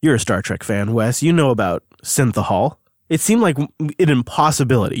You're a Star Trek fan, Wes. You know about synthahol. It seemed like an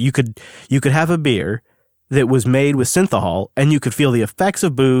impossibility. You could have a beer that was made with synthahol, and you could feel the effects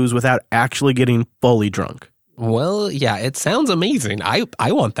of booze without actually getting fully drunk. Well, yeah, it sounds amazing.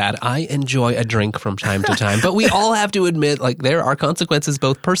 I want that. I enjoy a drink from time to time. But we all have to admit, like, there are consequences,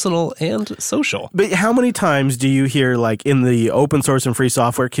 both personal and social. But how many times do you hear, like, in the open source and free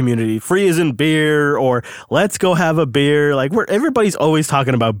software community, free as in beer, or let's go have a beer? Like, everybody's always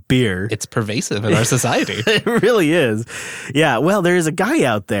talking about beer. It's pervasive in our society. It really is. Yeah, well, there's a guy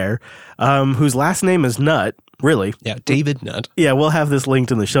out there whose last name is Nutt. Really? Yeah, David Nutt. Yeah, we'll have this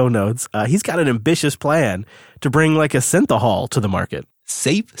linked in the show notes. He's got an ambitious plan to bring like a synthahol to the market.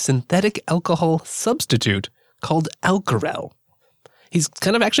 Safe synthetic alcohol substitute called Alcarel. He's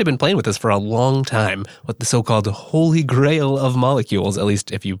kind of actually been playing with this for a long time, with the so-called holy grail of molecules, at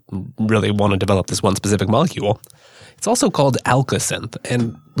least if you really want to develop this one specific molecule. It's also called Alka-Synth,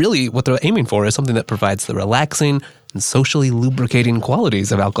 and really what they're aiming for is something that provides the relaxing and socially lubricating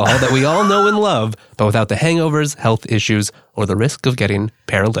qualities of alcohol that we all know and love, but without the hangovers, health issues, or the risk of getting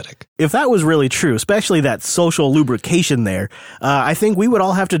paralytic. If that was really true, especially that social lubrication there, I think we would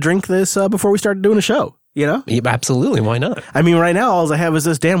all have to drink this before we started doing a show, you know? Yeah, absolutely, why not? I mean, right now, all I have is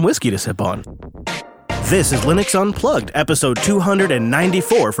this damn whiskey to sip on. This is Linux Unplugged, episode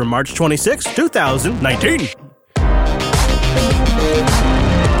 294 from March 26, 2019.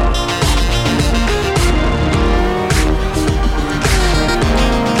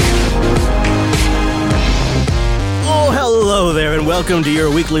 Hello there, and welcome to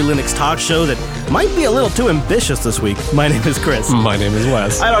your weekly Linux talk show that might be a little too ambitious this week. My name is Chris. My name is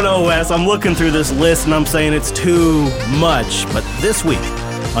Wes. I don't know, Wes. I'm looking through this list and I'm saying it's too much. But this week,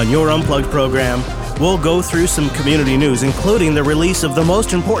 on your Unplugged program, we'll go through some community news, including the release of the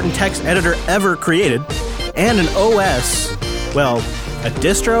most important text editor ever created, and an OS, well, a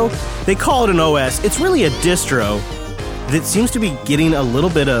distro? They call it an OS. It's really a distro that seems to be getting a little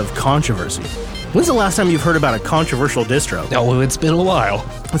bit of controversy. When's the last time you've heard about a controversial distro? Oh, it's been a while.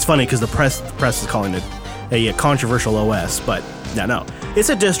 It's funny because the press is calling it a controversial OS, but no. It's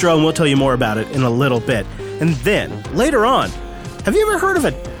a distro, and we'll tell you more about it in a little bit. And then, later on, have you ever heard of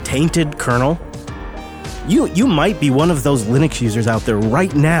a tainted kernel? You might be one of those Linux users out there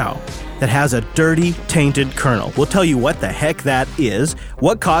right now that has a dirty, tainted kernel. We'll tell you what the heck that is,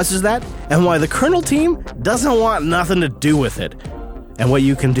 what causes that, and why the kernel team doesn't want nothing to do with it, and what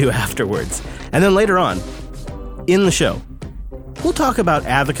you can do afterwards. And then later on, in the show, we'll talk about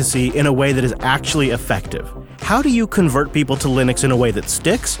advocacy in a way that is actually effective. How do you convert people to Linux in a way that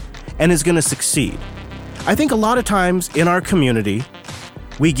sticks and is going to succeed? I think a lot of times in our community,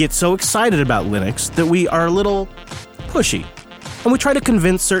 we get so excited about Linux that we are a little pushy, and we try to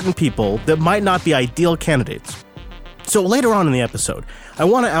convince certain people that might not be ideal candidates. So later on in the episode, I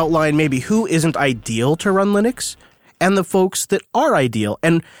want to outline maybe who isn't ideal to run Linux, and the folks that are ideal,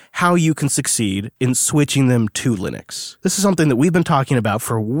 and how you can succeed in switching them to Linux. This is something that we've been talking about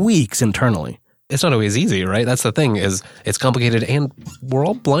for weeks internally. It's not always easy, right? That's the thing, is it's complicated, and we're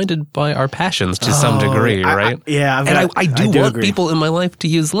all blinded by our passions to some degree, right? I do want agree. people in my life to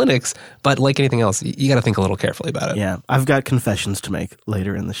use Linux, but like anything else, you got to think a little carefully about it. Yeah, I've got confessions to make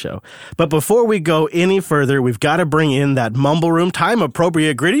later in the show. But before we go any further, we've got to bring in that Mumble Room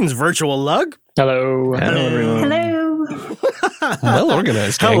time-appropriate greetings virtual lug. Hello. Hello, everyone. Hello. Well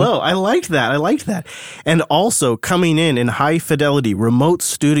organized, gang. Hello, I liked that. And also coming in high fidelity, remote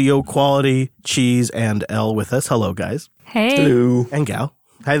studio quality, Cheese and L with us. Hello, guys. Hey. Hello. And Gal.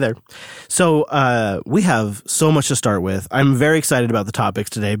 Hi there. So we have so much to start with. I'm very excited about the topics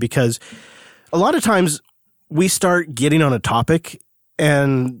today because a lot of times we start getting on a topic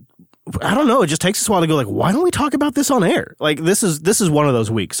and I don't know, it just takes us a while to go like, why don't we talk about this on air? Like this is one of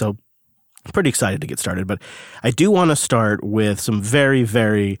those weeks. So I'm pretty excited to get started, but I do want to start with some very,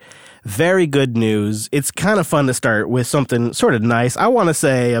 very, very good news. It's kind of fun to start with something sort of nice. I want to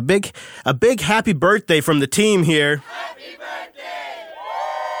say a big happy birthday from the team here. Happy birthday!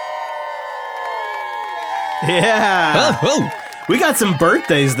 Yeah. Oh. We got some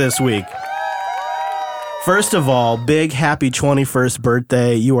birthdays this week. First of all, big happy 21st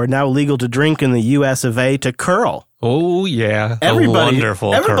birthday. You are now legal to drink in the US of A to Curl. Oh, yeah. Everybody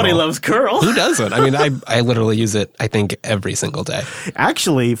Curl. loves Curl. Who doesn't? I mean, I literally use it, I think, every single day.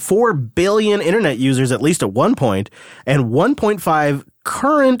 Actually, 4 billion internet users, at least at one point, and 1.5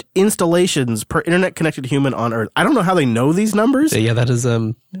 current installations per internet-connected human on Earth. I don't know how they know these numbers. Yeah, that is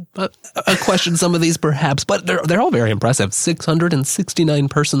a question, some of these perhaps, but they're all very impressive. 669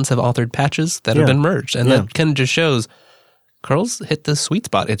 persons have authored patches that have been merged, and that kind of just shows curl's hit the sweet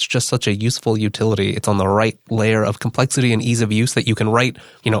spot. It's just such a useful utility. It's on the right layer of complexity and ease of use that you can write,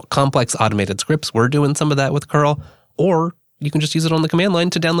 complex automated scripts. We're doing some of that with curl, or you can just use it on the command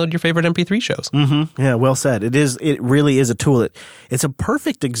line to download your favorite MP3 shows. Mm-hmm. Yeah, well said. It really is a tool. It's a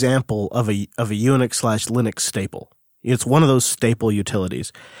perfect example of a Unix/Linux staple. It's one of those staple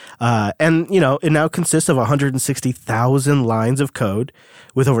utilities. And it now consists of 160,000 lines of code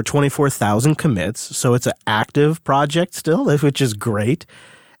with over 24,000 commits. So it's an active project still, which is great.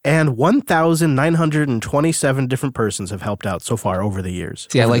 And 1,927 different persons have helped out so far over the years.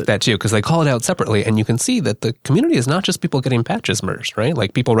 See, I like that too, because they call it out separately, and you can see that the community is not just people getting patches merged, right?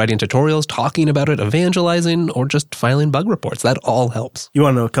 Like people writing tutorials, talking about it, evangelizing, or just filing bug reports. That all helps. You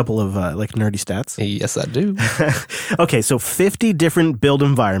want to know a couple of nerdy stats? Yes, I do. Okay, so 50 different build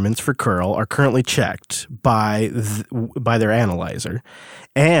environments for curl are currently checked by their analyzer,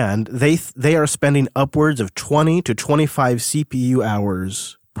 and they are spending upwards of 20 to 25 CPU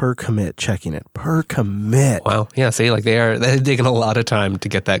hours per commit checking it. Per commit. Wow. Yeah, see, they're taking a lot of time to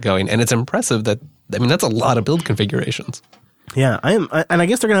get that going. And it's impressive that's a lot of build configurations. Yeah, and I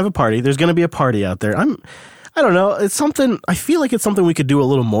guess they're going to have a party. There's going to be a party out there. I don't know. It's something, I feel like it's something we could do a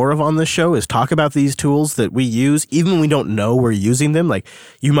little more of on this show, is talk about these tools that we use, even when we don't know we're using them. Like,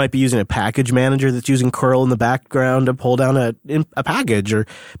 you might be using a package manager that's using curl in the background to pull down a package, or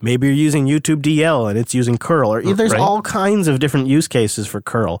maybe you're using YouTube DL and it's using curl, or there's all kinds of different use cases for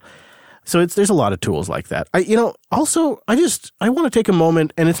curl. So there's a lot of tools like that. I want to take a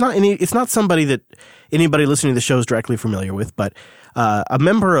moment, and it's not somebody that anybody listening to the show is directly familiar with, but a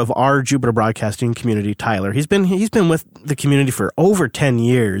member of our Jupiter Broadcasting community, Tyler, he's been with the community for over 10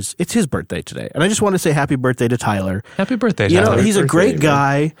 years. It's his birthday today, and I just want to say happy birthday to Tyler. Happy birthday, Tyler. He's a great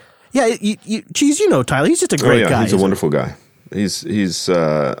guy. Yeah, Tyler. He's just a great guy. He's a wonderful guy. He's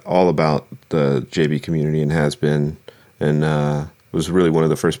all about the JB community and has been, and was really one of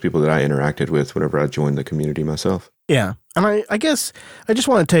the first people that I interacted with whenever I joined the community myself. Yeah. And I guess I just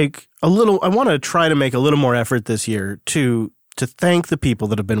want to I want to try to make a little more effort this year to thank the people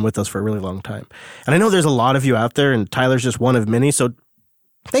that have been with us for a really long time. And I know there's a lot of you out there, and Tyler's just one of many. So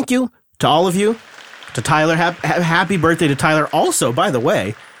thank you to all of you. To Tyler, happy birthday to Tyler. Also, by the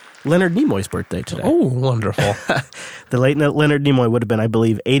way, Leonard Nimoy's birthday today. Oh, wonderful. The late Leonard Nimoy would have been, I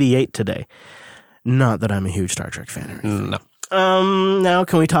believe, 88 today. Not that I'm a huge Star Trek fan or anything. No. Now,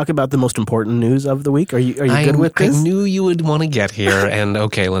 can we talk about the most important news of the week? Are you good with this? I knew you would want to get here, and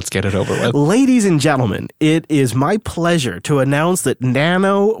okay, let's get it over with. Ladies and gentlemen, it is my pleasure to announce that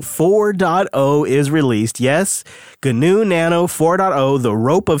Nano 4.0 is released. Yes, GNU Nano 4.0, the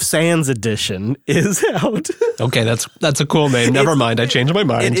Rope of Sands edition, is out. Okay, that's a cool name. Never mind, I changed my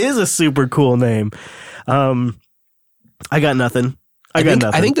mind. It is a super cool name. I got nothing. I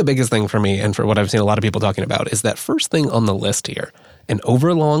think the biggest thing for me, and for what I've seen a lot of people talking about, is that first thing on the list here. An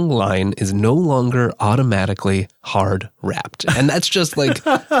overlong line is no longer automatically hard wrapped. And that's just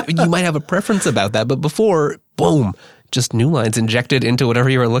you might have a preference about that, but before, boom, just new lines injected into whatever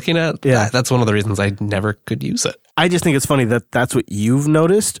you were looking at. Yeah. That's one of the reasons I never could use it. I just think it's funny that that's what you've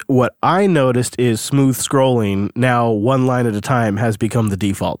noticed. What I noticed is smooth scrolling, now one line at a time, has become the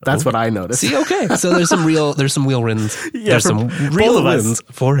default. That's what I noticed. See, okay. So there's some wheel wins. Yeah, there's some real wins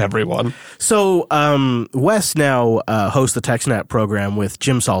for everyone. So Wes now hosts the TechSnap program with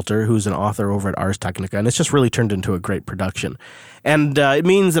Jim Salter, who's an author over at Ars Technica, and it's just really turned into a great production. And it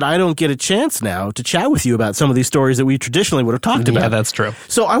means that I don't get a chance now to chat with you about some of these stories that we traditionally would have talked about. Yeah, that's true.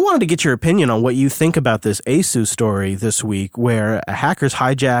 So I wanted to get your opinion on what you think about this ASUS story this week, where hackers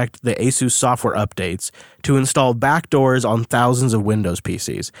hijacked the ASUS software updates to install backdoors on thousands of Windows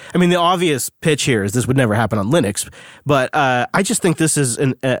PCs. I mean, the obvious pitch here is this would never happen on Linux, but I just think this is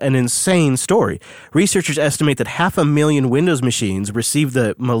an insane story. Researchers estimate that 500,000 Windows machines received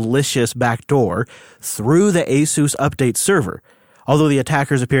the malicious backdoor through the ASUS update server, although the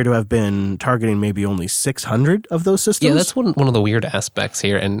attackers appear to have been targeting maybe only 600 of those systems. Yeah, that's one of the weird aspects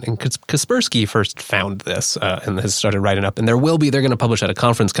here. And Kaspersky first found this and has started writing up. And they're going to publish at a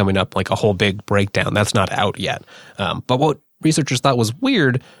conference coming up, like a whole big breakdown. That's not out yet. But what researchers thought was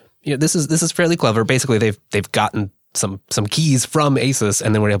weird, this is fairly clever. Basically, they've gotten some keys from ASUS,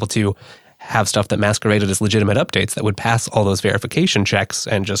 and then were able to have stuff that masqueraded as legitimate updates that would pass all those verification checks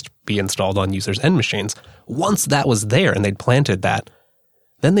and just be installed on users' end machines. Once that was there and they'd planted that,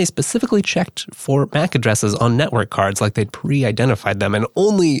 then they specifically checked for MAC addresses on network cards, like they'd pre-identified them, and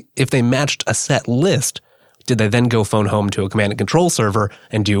only if they matched a set list did they then go phone home to a command and control server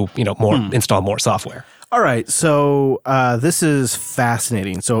and do, install more software. All right, so this is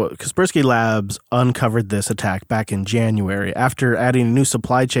fascinating. So Kaspersky Labs uncovered this attack back in January after adding a new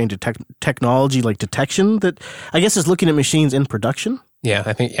supply chain technology like detection that I guess is looking at machines in production. Yeah,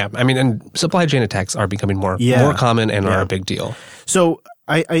 I think, I mean, and supply chain attacks are becoming more common and are a big deal. So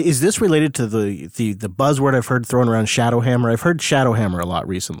is this related to the buzzword I've heard thrown around, Shadowhammer? I've heard Shadowhammer a lot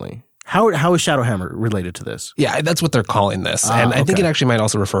recently. How is Shadowhammer related to this? Yeah, that's what they're calling this. And I think it actually might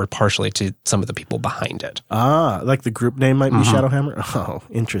also refer partially to some of the people behind it. Like the group name might be Shadowhammer? Oh,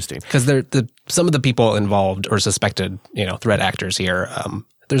 interesting. Because some of the people involved or suspected, threat actors here,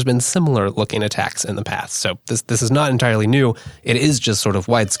 there's been similar looking attacks in the past. So this is not entirely new. It is just sort of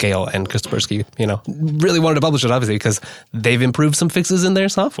wide scale. And Kaspersky, really wanted to publish it, obviously, because they've improved some fixes in their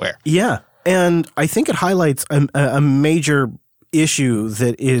software. Yeah. And I think it highlights a major issue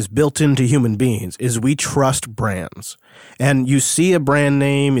that is built into human beings is we trust brands. And you see a brand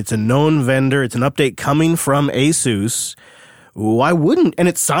name, it's a known vendor, it's an update coming from ASUS. Why wouldn't, and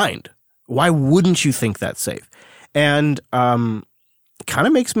it's signed. Why wouldn't you think that's safe? And it kind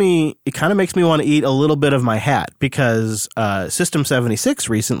of makes me want to eat a little bit of my hat because System 76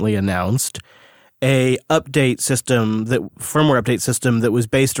 recently announced a firmware update system that was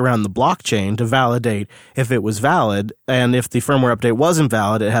based around the blockchain to validate if it was valid, and if the firmware update wasn't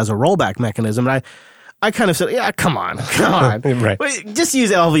valid, it has a rollback mechanism. And I kind of said, yeah, come on. Right. Just use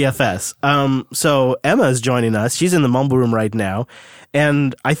LVFS. So Emma is joining us. She's in the mumble room right now.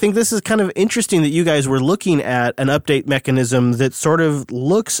 And I think this is kind of interesting that you guys were looking at an update mechanism that sort of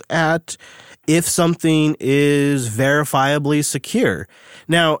looks at if something is verifiably secure.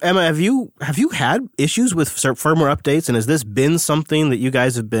 Now, Emma, have you had issues with firmware updates, and has this been something that you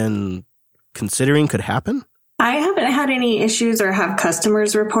guys have been considering could happen? I haven't had any issues or have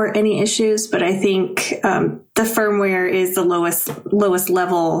customers report any issues, but I think the firmware is the lowest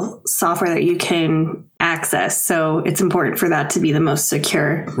level software that you can access. So it's important for that to be the most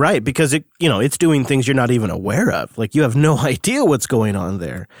secure. Right, because it's doing things you're not even aware of. Like you have no idea what's going on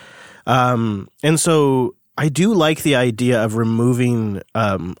there. And so I do like the idea of removing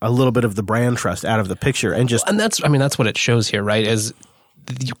a little bit of the brand trust out of the picture and that's what it shows here, right? Is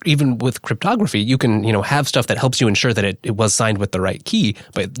even with cryptography, you can, have stuff that helps you ensure that it was signed with the right key,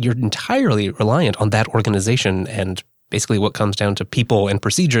 but you're entirely reliant on that organization and basically what comes down to people and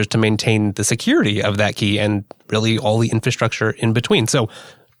procedures to maintain the security of that key and really all the infrastructure in between. So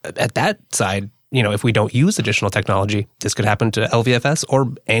at that side, if we don't use additional technology, this could happen to LVFS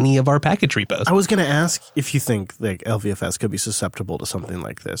or any of our package repos. I was going to ask if you think that LVFS could be susceptible to something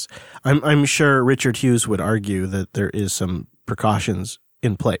like this. I'm sure Richard Hughes would argue that there is some precautions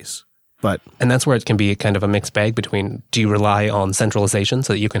in place. And that's where it can be kind of a mixed bag between, do you rely on centralization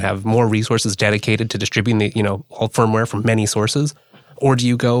so that you can have more resources dedicated to distributing all firmware from many sources? Or do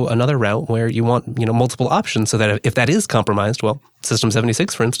you go another route where you want, multiple options so that if that is compromised, well, System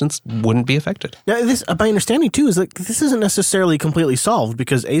 76, for instance, wouldn't be affected. Now, my understanding, too, is that this isn't necessarily completely solved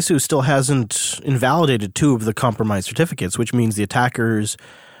because ASUS still hasn't invalidated 2 of the compromised certificates, which means the attackers,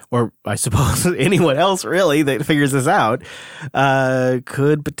 or I suppose anyone else really that figures this out,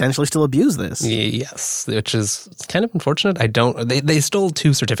 could potentially still abuse this. Yes, which is kind of unfortunate. They stole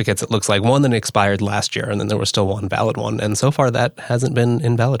 2 certificates, it looks like. One that expired last year, and then there was still one valid one. And so far, that hasn't been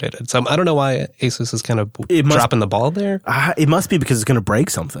invalidated. So I don't know why ASUS is kind of dropping the ball there. It must be because it's going to break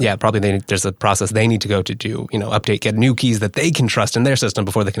something. Yeah, probably there's a process they need to go to do, update, get new keys that they can trust in their system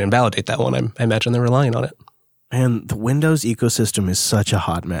before they can invalidate that one. I imagine they're relying on it. And the Windows ecosystem is such a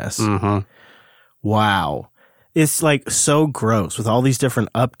hot mess. Mm-hmm. Wow. It's like so gross with all these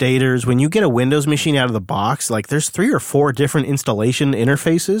different updaters. When you get a Windows machine out of the box, like there's 3 or 4 different installation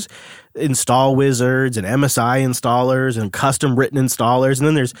interfaces, install wizards and MSI installers and custom written installers. And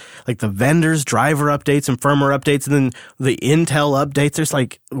then there's like the vendors, driver updates and firmware updates. And then the Intel updates. There's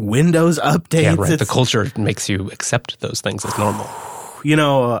like Windows updates. Yeah, right. The culture makes you accept those things as normal.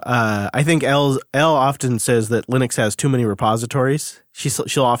 I think Elle often says that Linux has too many repositories.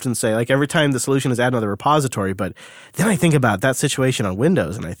 She'll often say, like, every time the solution is add another repository. But then I think about that situation on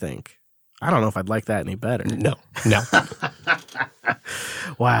Windows, and I think, I don't know if I'd like that any better. No.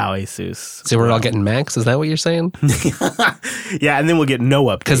 Wow, ASUS. So we're all getting Macs? Is that what you're saying? Yeah, and then we'll get no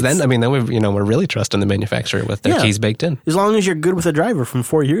updates. Because then we're really trusting the manufacturer with their keys baked in. As long as you're good with a driver from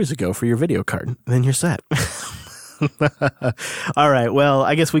 4 years ago for your video card, then you're set. All right. Well,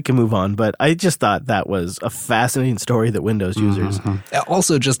 I guess we can move on, but I just thought that was a fascinating story that Windows users.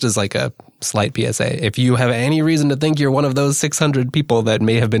 Also, just as like a slight PSA, if you have any reason to think you're one of those 600 people that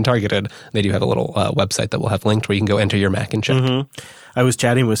may have been targeted, they do have a little website that we'll have linked where you can go enter your Mac and check. I was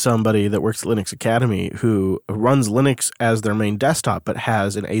chatting with somebody that works at Linux Academy who runs Linux as their main desktop, but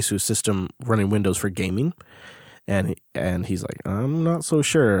has an ASUS system running Windows for gaming. And he's like, I'm not so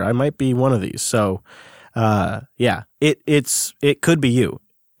sure. I might be one of these. So, yeah, it could be you.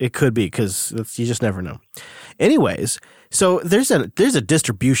 It could be, because you just never know. Anyways, so there's a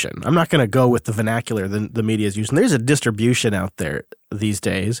distribution. I'm not going to go with the vernacular the media is using. There's a distribution out there these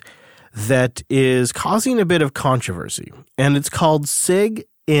days that is causing a bit of controversy, and it's called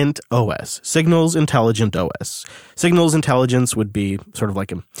SIGINT OS, Signals Intelligent OS. Signals intelligence would be sort of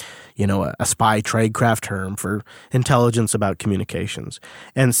like a spy tradecraft term for intelligence about communications.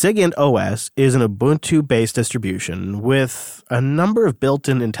 And SIGINT OS is an Ubuntu-based distribution with a number of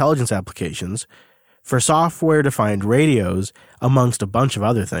built-in intelligence applications for software-defined radios, amongst a bunch of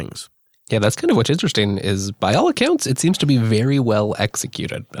other things. Yeah, that's kind of what's interesting is, by all accounts, it seems to be very well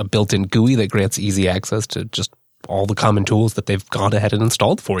executed. A built-in GUI that grants easy access to just all the common tools that they've gone ahead and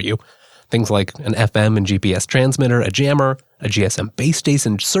installed for you. Things like an FM and GPS transmitter, a jammer, a GSM base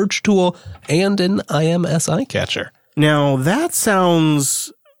station search tool, and an IMSI catcher. Now, that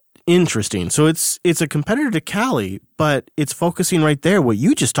sounds interesting. So it's a competitor to Kali, but it's focusing right there. What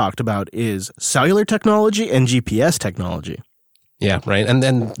you just talked about is cellular technology and GPS technology. Yeah, right. And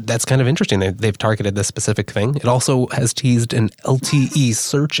then that's kind of interesting. They've targeted this specific thing. It also has teased an LTE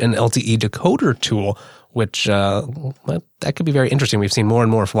search and LTE decoder tool, which that could be very interesting. We've seen more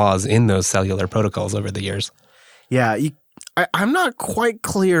and more flaws in those cellular protocols over the years. Yeah, I'm not quite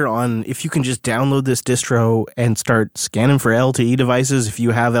clear on if you can just download this distro and start scanning for LTE devices if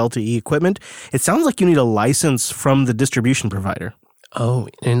you have LTE equipment. It sounds like you need a license from the distribution provider. Oh,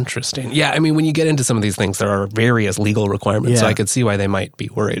 interesting. Yeah, I mean, when you get into some of these things, there are various legal requirements, so I could see why they might be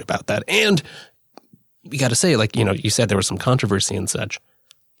worried about that. And we got to say, like, you said there was some controversy and such.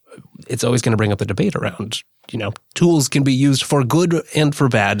 It's always going to bring up the debate around, tools can be used for good and for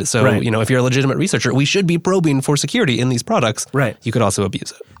bad. So, right. If you're a legitimate researcher, we should be probing for security in these products. Right. You could also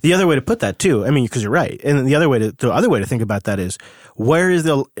abuse it. The other way to put that too, I mean, because you're right. And the other way to think about that is, where is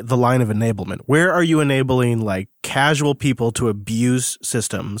the line of enablement? Where are you enabling like casual people to abuse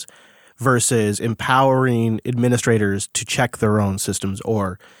systems versus empowering administrators to check their own systems,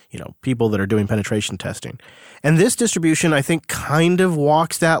 or, people that are doing penetration testing? And this distribution, I think, kind of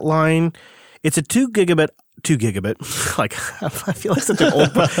walks that line. It's a 2 gigabit. Like, I feel like such an old.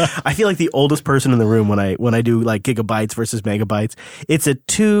 I feel like the oldest person in the room when I do like gigabytes versus megabytes. It's a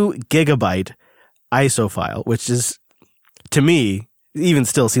 2 gigabyte ISO file, which is, to me, even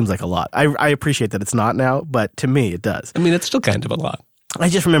still seems like a lot. I appreciate that it's not now, but to me it does. I mean, it's still kind of a lot. I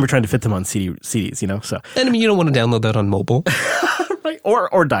just remember trying to fit them on CDs, so. And I mean, you don't want to download that on mobile. Right.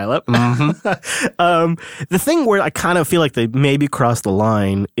 Or dial up. The thing where I kind of feel like they maybe crossed the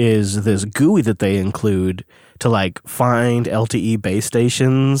line is this GUI that they include to like find LTE base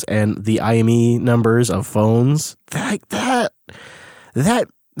stations and the IME numbers of phones. That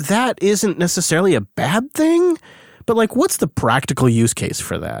isn't necessarily a bad thing, but like, what's the practical use case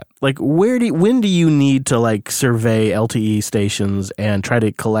for that? Like, when do you need to like survey LTE stations and try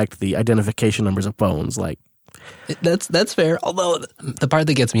to collect the identification numbers of phones? Like, that's fair. Although the part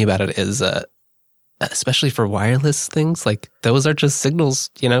that gets me about it is, especially for wireless things, like those are just signals,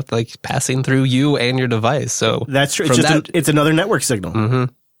 like passing through you and your device. So that's true. It's another network signal. Mm-hmm.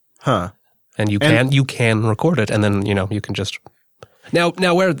 Huh. And you can record it, and then you can just. Now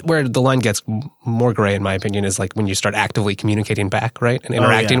where the line gets more gray, in my opinion, is like when you start actively communicating back, right, and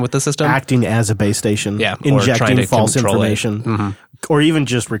interacting with the system, acting as a base station, or injecting trying to false information, or even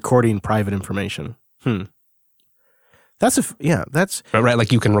just recording private information. That's right.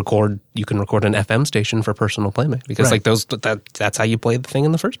 Like you can record an FM station for personal playback because like that's how you play the thing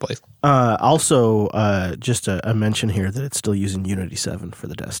in the first place. Also, just a mention here that it's still using Unity 7 for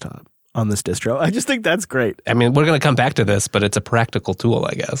the desktop on this distro. I just think that's great. I mean, we're going to come back to this, but it's a practical tool,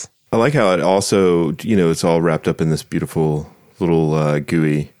 I guess. I like how it also, it's all wrapped up in this beautiful little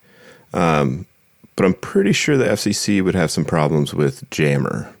GUI. But I'm pretty sure the FCC would have some problems with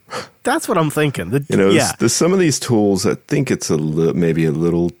Jammer. That's what I'm thinking. Some of these tools, I think it's maybe a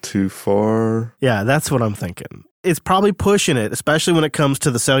little too far. Yeah, that's what I'm thinking. It's probably pushing it, especially when it comes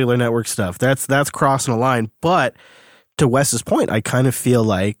to the cellular network stuff. That's crossing a line. But to Wes's point, I kind of feel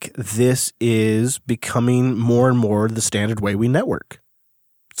like this is becoming more and more the standard way we network.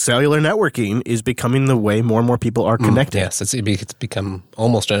 Cellular networking is becoming the way more and more people are connected. Yes, it's become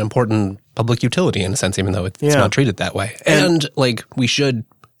almost an important public utility in a sense, even though it's Yeah. not treated that way. And like we should,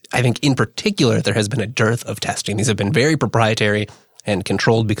 I think in particular, there has been a dearth of testing. These have been very proprietary and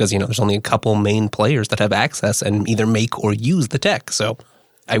controlled because, there's only a couple main players that have access and either make or use the tech. So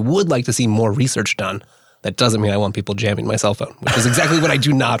I would like to see more research done. That doesn't mean I want people jamming my cell phone, which is exactly what I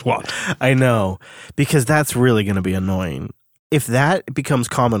do not want. I know, because that's really going to be annoying. If that becomes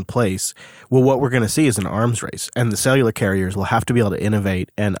commonplace, well, what we're going to see is an arms race, and the cellular carriers will have to be able to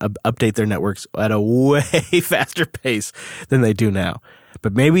innovate and update their networks at a way faster pace than they do now.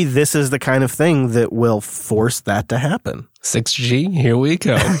 But maybe this is the kind of thing that will force that to happen. 6G, here we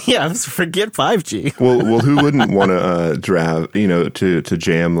go. Yeah, forget 5G. Well, who wouldn't want to to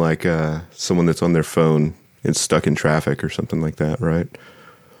jam like someone that's on their phone and stuck in traffic or something like that, right?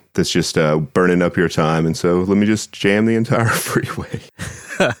 That's just burning up your time, and so let me just jam the entire freeway.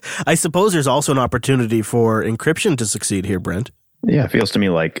 I suppose there's also an opportunity for encryption to succeed here, Brent. Yeah, it feels to me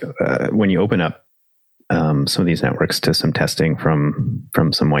like when you open up some of these networks to some testing from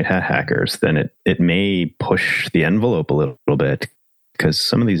some white hat hackers, then it may push the envelope a little bit, because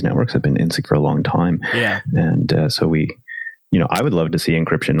some of these networks have been InSig for a long time. Yeah. And so I would love to see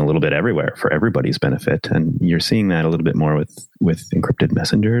encryption a little bit everywhere for everybody's benefit. And you're seeing that a little bit more with encrypted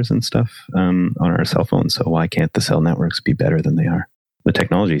messengers and stuff on our cell phones. So why can't the cell networks be better than they are? The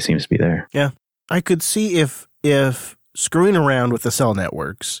technology seems to be there. Yeah. I could see if screwing around with the cell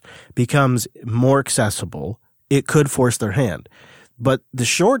networks becomes more accessible, it could force their hand. But the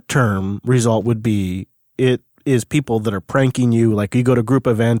short-term result would be it is people that are pranking you. Like you go to a group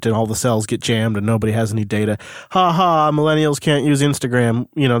event and all the cells get jammed and nobody has any data. Ha ha, millennials can't use Instagram.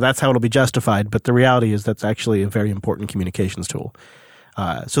 That's how it'll be justified. But the reality is that's actually a very important communications tool.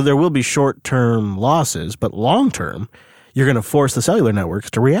 So there will be short-term losses, but long-term, you're going to force the cellular networks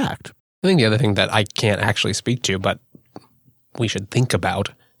to react. I think the other thing that I can't actually speak to, but we should think about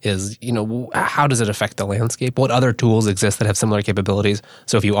is, how does it affect the landscape? What other tools exist that have similar capabilities?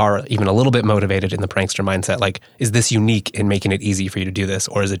 So if you are even a little bit motivated in the prankster mindset, like, is this unique in making it easy for you to do this?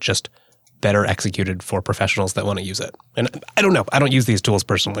 Or is it just better executed for professionals that want to use it? And I don't know. I don't use these tools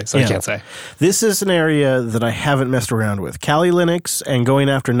personally, so I can't say. This is an area that I haven't messed around with. Kali Linux and going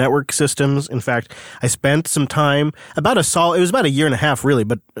after network systems. In fact, I spent some time, it was about a year and a half really,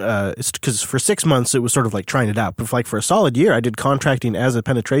 but it's because for 6 months it was sort of like trying it out. But for a solid year, I did contracting as a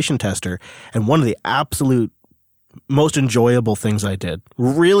penetration tester, and one of the absolute most enjoyable things I did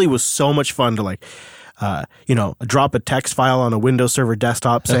really was so much fun to drop a text file on a Windows Server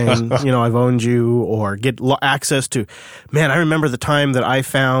desktop saying, I've owned you, or get access to, I remember the time that I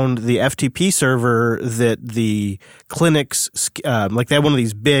found the FTP server that the clinics, they had one of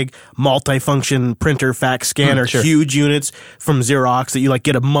these big multi-function printer fax scanner, huge units from Xerox that you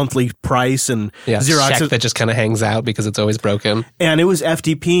get a monthly price, and Xerox check that just kind of hangs out because it's always broken. And it was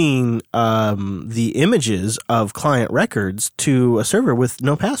FTPing the images of client records to a server with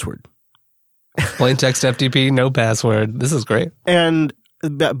no password. Plain text FTP, no password. This is great. And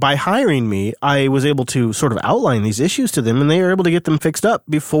by hiring me, I was able to sort of outline these issues to them, and they were able to get them fixed up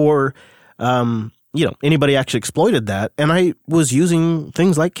before, anybody actually exploited that. And I was using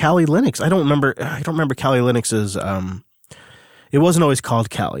things like Kali Linux. I don't remember Kali Linux's. It wasn't always called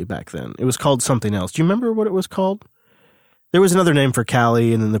Kali back then. It was called something else. Do you remember what it was called? There was another name for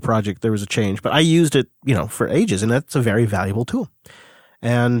Kali, and in the project there was a change. But I used it, for ages, and that's a very valuable tool.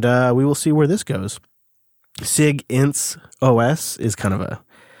 And we will see where this goes. SIG Ints OS is kind of a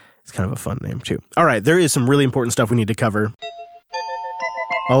fun name too. All right, there is some really important stuff we need to cover.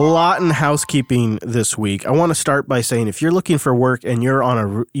 A lot in housekeeping this week. I want to start by saying if you're looking for work and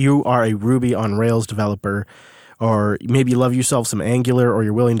you are a Ruby on Rails developer, or maybe you love yourself some Angular, or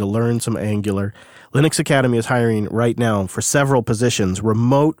you're willing to learn some Angular, Linux Academy is hiring right now for several positions: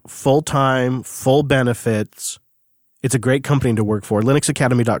 remote, full-time, full benefits. It's a great company to work for.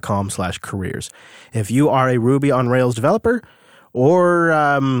 linuxacademy.com/careers. If you are a Ruby on Rails developer, or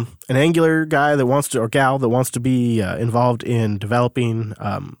an Angular guy or gal that wants to be involved in developing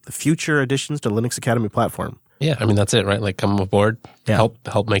the future additions to Linux Academy platform. Yeah, I mean, that's it, right? Come aboard, help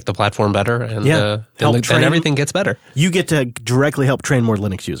make the platform better, and then everything gets better. You get to directly help train more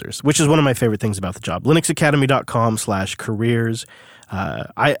Linux users, which is one of my favorite things about the job. linuxacademy.com/careers.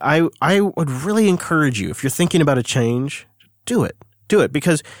 I would really encourage you, if you're thinking about a change, do it. Do it,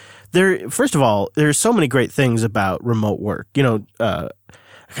 because first of all, there's so many great things about remote work. Not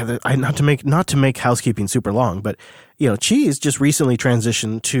to make housekeeping super long, but Cheese just recently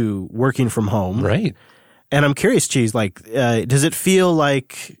transitioned to working from home. Right. And I'm curious, Cheese, does it feel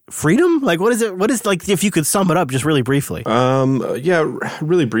like freedom? What is it? What is if you could sum it up just really briefly? Yeah,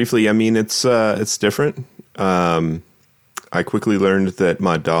 really briefly. I mean, it's different. I quickly learned that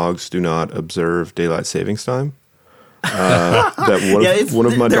my dogs do not observe daylight savings time. That one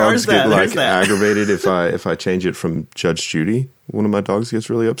of my dogs get like aggravated if I change it from Judge Judy. One of my dogs gets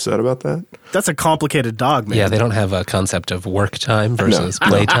really upset about that. That's a complicated dog, man. Yeah, they don't have a concept of work time versus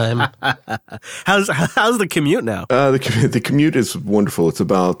playtime. How's the commute now? The commute is wonderful. It's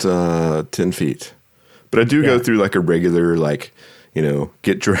about 10 feet. But I do go through like a regular, like, you know,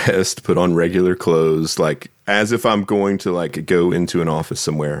 get dressed, put on regular clothes, like as if I'm going to like go into an office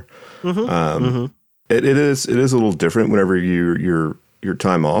somewhere. It is a little different whenever your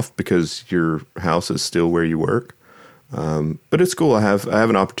time off because your house is still where you work. But it's cool. I have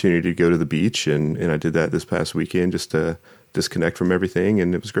an opportunity to go to the beach, and I did that this past weekend just to disconnect from everything,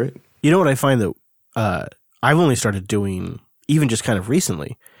 and it was great. You know what I find that I've only started doing even just kind of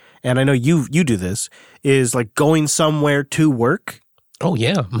recently, and I know you do this, is like going somewhere to work. Oh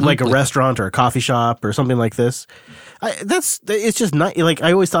yeah, like a restaurant or a coffee shop or something like this. It's just not like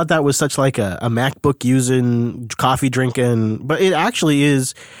I always thought that was such like a MacBook using, coffee drinking, but it actually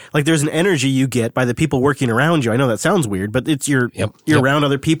is like there's an energy you get by the people working around you. I know that sounds weird, but it's you're around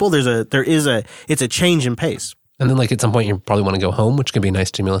other people. It's a change in pace. And then like at some point you probably want to go home, which can be a nice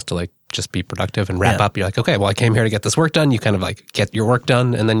stimulus to like just be productive and wrap up. You're like, okay, well I came here to get this work done. You kind of like get your work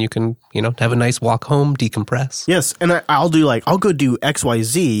done and then you can, you know, have a nice walk home, decompress. Yes. And I'll go do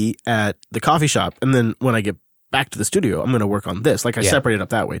XYZ at the coffee shop. And then when I get back to the studio, I'm going to work on this. Like I separate it up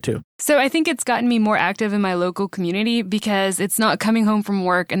that way too. So I think it's gotten me more active in my local community because it's not coming home from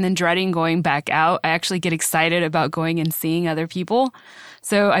work and then dreading going back out. I actually get excited about going and seeing other people.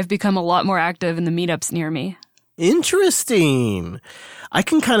 So I've become a lot more active in the meetups near me. Interesting. I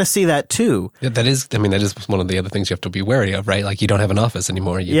can kind of see that too. Yeah, that is one of the other things you have to be wary of, right? Like you don't have an office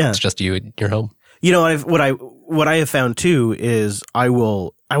anymore. It's just you at your home. You know, what I have found too is I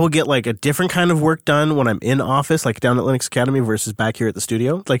will get like a different kind of work done when I'm in office, like down at Linux Academy versus back here at the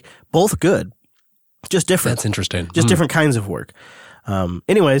studio. Like both good, just different. That's interesting. Just different kinds of work.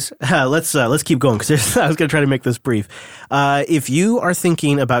 Anyways, let's keep going because I was going to try to make this brief. If you are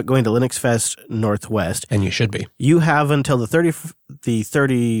thinking about going to Linux Fest Northwest, and you should be, you have until the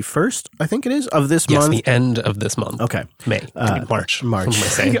 31st, I think it is, of this month. Yes, the end of this month. Okay, March. March. What am I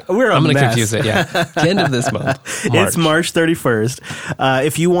saying? I'm going to confuse it. Yeah, the end of this month. March. It's March 31st.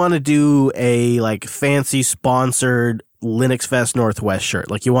 If you want to do a like fancy sponsored Linux Fest Northwest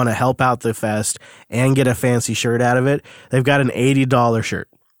shirt, like you want to help out the fest and get a fancy shirt out of it, they've got an $80 shirt.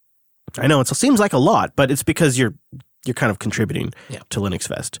 I know it seems like a lot, but it's because you're kind of contributing to Linux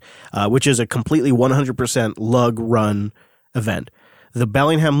Fest, which is a completely 100% lug run event. The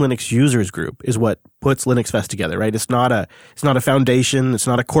Bellingham Linux Users Group is what puts Linux Fest together, right? It's not a foundation. It's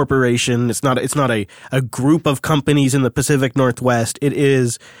not a corporation. It's not a group of companies in the Pacific Northwest. It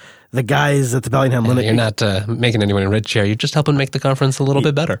is the guys at the Bellingham Linux. You're not making anyone rich here. You're just helping make the conference a little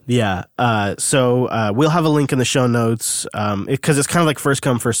bit better. Yeah. So we'll have a link in the show notes because it's kind of like first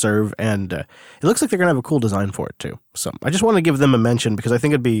come, first serve. And it looks like they're going to have a cool design for it, too. So I just want to give them a mention because I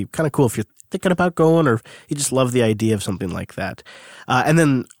think it'd be kind of cool if you're thinking about going or you just love the idea of something like that. And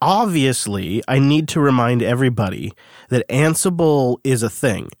then, obviously, I need to remind everybody that Ansible is a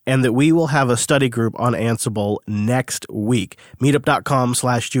thing and that we will have a study group on Ansible next week.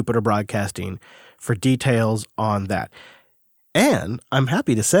 Meetup.com/Jupiter Broadcasting for details on that. And I'm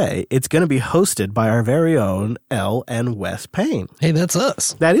happy to say it's going to be hosted by our very own Elle and Wes Payne. Hey, that's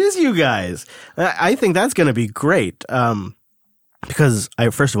us. That is you guys. I think that's going to be great. Because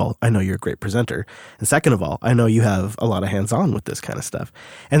first of all, I know you're a great presenter. And second of all, I know you have a lot of hands-on with this kind of stuff.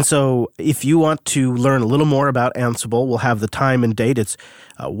 And so if you want to learn a little more about Ansible, we'll have the time and date. It's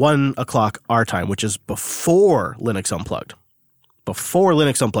 1 o'clock our time, which is before Linux Unplugged. Before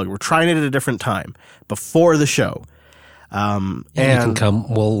Linux Unplugged. We're trying it at a different time. Before the show. And you can come,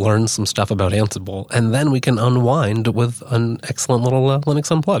 we'll learn some stuff about Ansible, and then we can unwind with an excellent little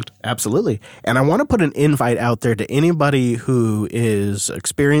Linux Unplugged. Absolutely. And I want to put an invite out there to anybody who is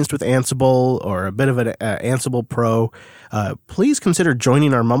experienced with Ansible or a bit of an Ansible pro. Please consider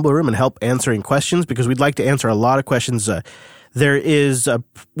joining our Mumble Room and help answering questions because we'd like to answer a lot of questions. There is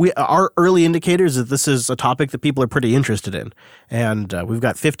our early indicators that this is a topic that people are pretty interested in. And we've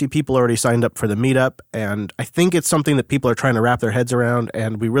got 50 people already signed up for the meetup. And I think it's something that people are trying to wrap their heads around.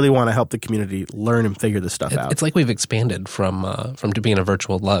 And we really want to help the community learn and figure this stuff out. It's like we've expanded from being a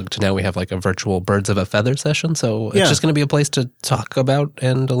virtual lug to now we have like a virtual birds of a feather session. So it's just going to be a place to talk about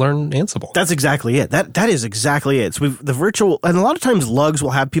and to learn Ansible. That's exactly it. That is exactly it. So the virtual, and a lot of times lugs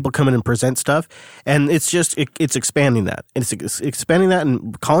will have people come in and present stuff. And it's just, it's expanding that. It's expanding that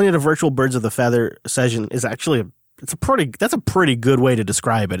and calling it a virtual birds of the feather session is actually that's a pretty good way to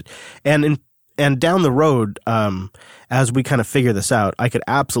describe it. And And down the road, as we kind of figure this out, I could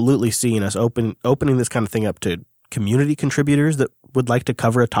absolutely see us opening this kind of thing up to community contributors that would like to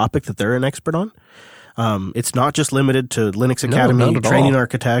cover a topic that they're an expert on. It's not just limited to Linux Academy, not at Training all.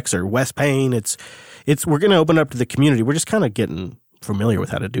 Architects, or Wes Payne. It's we're going to open up to the community. We're just kind of getting familiar with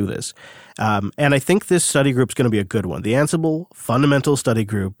how to do this. And I think this study group is going to be a good one. The Ansible Fundamental Study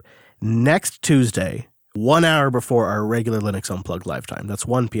Group next Tuesday, 1 hour before our regular Linux Unplugged live time. That's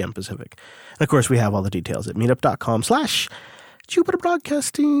 1 p.m. Pacific. And of course, we have all the details at meetup.com/Jupiter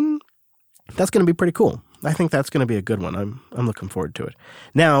Broadcasting. That's going to be pretty cool. I think that's going to be a good one. I'm looking forward to it.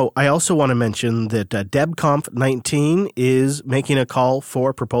 Now, I also want to mention that DebConf 19 is making a call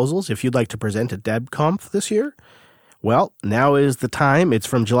for proposals. If you'd like to present at DebConf this year, well, now is the time. It's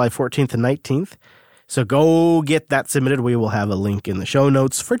from July 14th and 19th. So go get that submitted. We will have a link in the show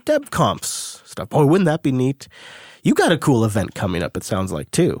notes for DebConf's stuff. Oh, wouldn't that be neat? You got a cool event coming up, it sounds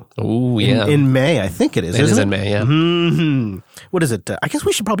like, too. Oh, yeah. In May, I think it is. It is isn't in May, yeah. Mm-hmm. What is it? I guess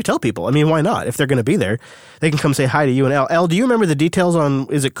we should probably tell people. I mean, why not? If they're going to be there, they can come say hi to you and Elle. Elle, do you remember the details on,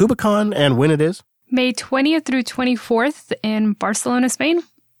 is it KubeCon and when it is? May 20th through 24th in Barcelona, Spain.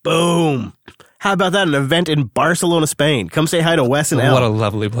 Boom. How about that? An event in Barcelona, Spain. Come say hi to Wes and Elle. What a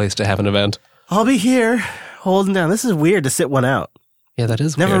lovely place to have an event. I'll be here holding down. This is weird to sit one out. Yeah, that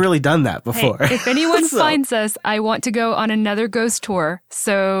is Never weird. really done that before. Hey, if anyone So- finds us, I want to go on another ghost tour.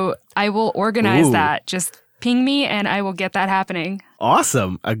 So I will organize Ooh. that. Just ping me and I will get that happening.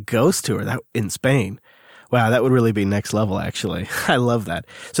 Awesome. A ghost tour that in Spain. Wow, that would really be next level, actually. I love that.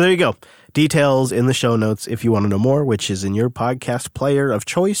 So there you go. Details in the show notes if you want to know more, which is in your podcast player of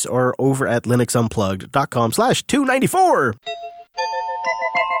choice or over at linuxunplugged.com/294.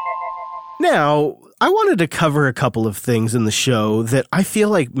 Now, I wanted to cover a couple of things in the show that I feel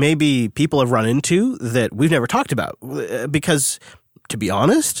like maybe people have run into that we've never talked about. Because, to be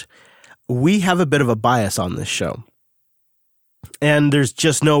honest, we have a bit of a bias on this show. And there's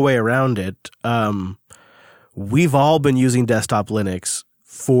just no way around it. We've all been using desktop Linux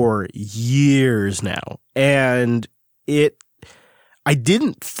for years now. And I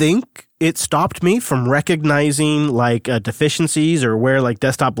didn't think it stopped me from recognizing like deficiencies or where like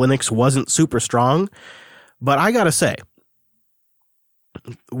desktop Linux wasn't super strong. But I gotta say,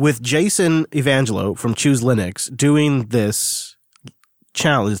 with Jason Evangelo from Choose Linux doing this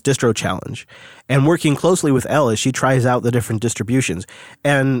challenge, distro challenge, and working closely with Elle as she tries out the different distributions,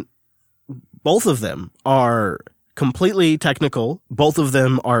 and both of them are completely technical. Both of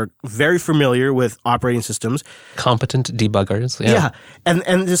them are very familiar with operating systems. Competent debuggers. Yeah. And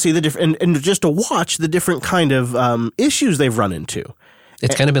to see the different, and just to watch the different kind of issues they've run into.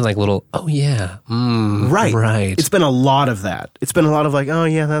 It's kind of been like little, oh yeah, right. It's been a lot of that. It's been a lot of like, oh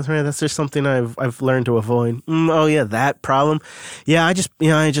yeah, that's right. That's just something I've learned to avoid. Oh yeah, that problem. Yeah, I just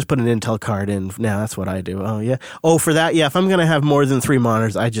put an Intel card in. Now that's what I do. Oh yeah. Oh, for that, yeah. If I'm gonna have more than 3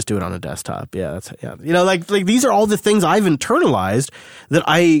 monitors, I just do it on a desktop. Yeah, like these are all the things I've internalized that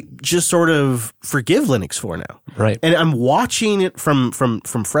I just sort of forgive Linux for now. Right. And I'm watching it from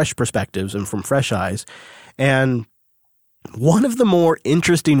fresh perspectives and from fresh eyes, and one of the more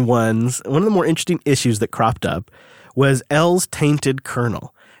interesting issues that cropped up was Elle's tainted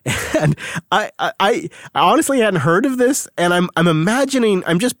kernel. And I honestly hadn't heard of this, and I'm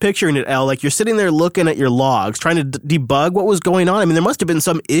just picturing it, Elle, like you're sitting there looking at your logs, trying to debug what was going on. I mean, there must have been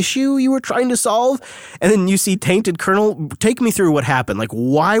some issue you were trying to solve, and then you see tainted kernel. Take me through what happened. Like,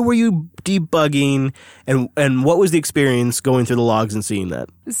 why were you debugging, and what was the experience going through the logs and seeing that?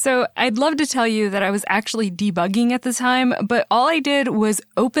 So I'd love to tell you that I was actually debugging at the time, but all I did was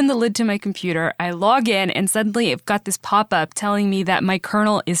open the lid to my computer, I log in, and suddenly it got this pop-up telling me that my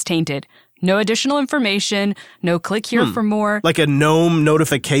kernel is tainted. No additional information, no click here for more. Like a GNOME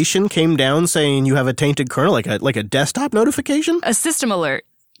notification came down saying you have a tainted kernel, like a desktop notification? A system alert.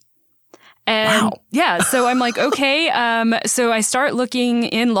 And Wow. yeah, so I'm like, okay. So I start looking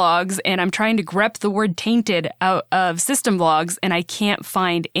in logs and I'm trying to grep the word tainted out of system logs and I can't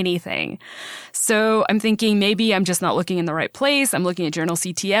find anything. So I'm thinking maybe I'm just not looking in the right place. I'm looking at journal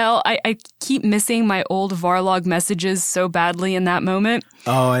CTL. I keep missing my old varlog messages so badly in that moment.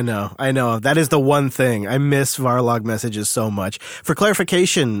 Oh, I know. That is the one thing. I miss varlog messages so much. For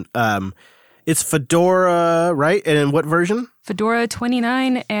clarification, it's Fedora, right? And in what version? Fedora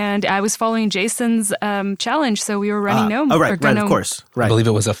 29, and I was following Jason's challenge, so we were running GNOME. Oh, right, of course. I Right. believe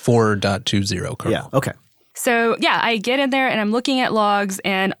it was a 4.20 kernel. Yeah, okay. So yeah, I get in there and I'm looking at logs,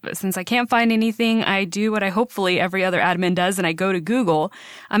 and since I can't find anything, I do what I hopefully every other admin does, and I go to Google.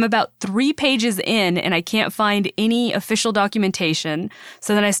 I'm about 3 pages in and I can't find any official documentation.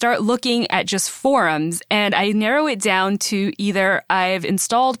 So then I start looking at just forums, and I narrow it down to either I've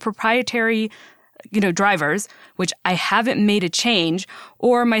installed proprietary drivers, which I haven't made a change,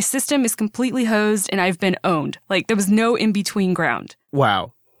 or my system is completely hosed and I've been owned. Like, there was no in-between ground.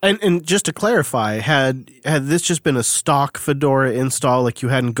 Wow. And just to clarify, had this just been a stock Fedora install, like you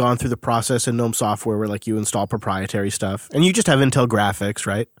hadn't gone through the process in GNOME Software where like you install proprietary stuff, and you just have Intel graphics,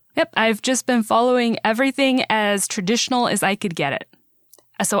 right? Yep, I've just been following everything as traditional as I could get it.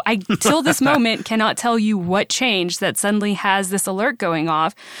 So I, till this moment, cannot tell you what changed that suddenly has this alert going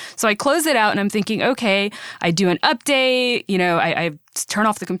off. So I close it out and I'm thinking, okay, I do an update, I turn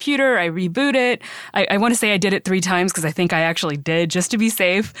off the computer, I reboot it. I want to say I did it 3 times because I think I actually did, just to be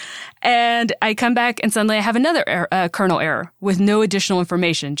safe. And I come back and suddenly I have another kernel error with no additional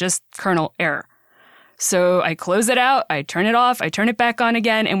information, just kernel error. So I close it out, I turn it off, I turn it back on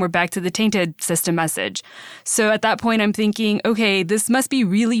again, and we're back to the tainted system message. So at that point, I'm thinking, okay, this must be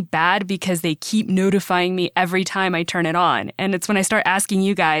really bad because they keep notifying me every time I turn it on. And it's when I start asking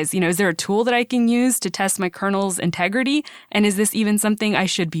you guys, is there a tool that I can use to test my kernel's integrity? And is this even something I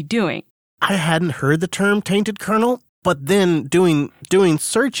should be doing? I hadn't heard the term tainted kernel, but then doing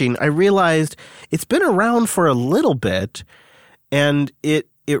searching, I realized it's been around for a little bit, and it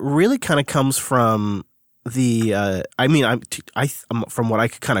really kind of comes from the I'm from what I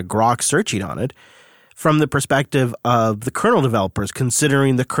could kind of grok searching on it, from the perspective of the kernel developers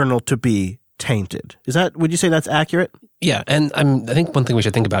considering the kernel to be tainted. Would you say that's accurate? Yeah, and I think one thing we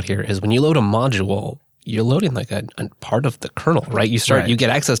should think about here is when you load a module, you're loading like a part of the kernel, right? You get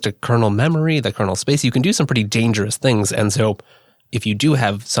access to kernel memory, the kernel space. You can do some pretty dangerous things, and so if you do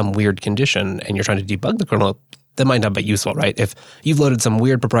have some weird condition and you're trying to debug the kernel, that might not be useful, right? If you've loaded some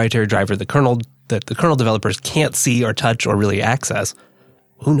weird proprietary driver the kernel developers can't see or touch or really access,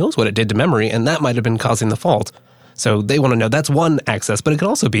 who knows what it did to memory, and that might have been causing the fault. So they want to know that's one access, but it could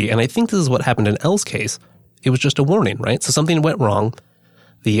also be, and I think this is what happened in L's case, it was just a warning, right? So something went wrong.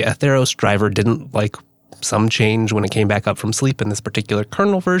 The Atheros driver didn't like some change when it came back up from sleep in this particular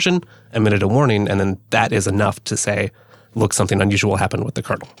kernel version, emitted a warning, and then that is enough to say, look, something unusual happened with the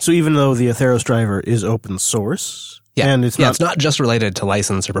kernel. So even though the Atheros driver is open source, and it's not just related to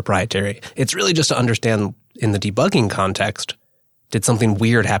license or proprietary. It's really just to understand in the debugging context, did something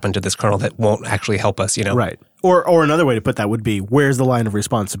weird happen to this kernel that won't actually help us, Right. Or another way to put that would be, where's the line of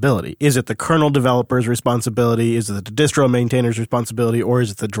responsibility? Is it the kernel developer's responsibility? Is it the distro maintainer's responsibility? Or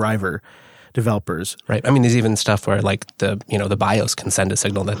is it the driver developers? Right. I mean, there's even stuff where like the BIOS can send a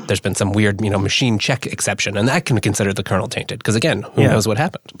signal that there's been some weird, machine check exception, and that can consider the kernel tainted. Because again, who knows what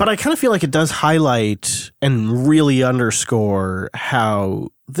happened? But I kind of feel like it does highlight and really underscore how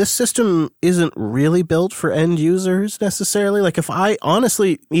this system isn't really built for end users necessarily. Like if I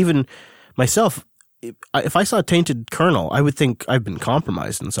honestly, even myself, if I saw a tainted kernel, I would think I've been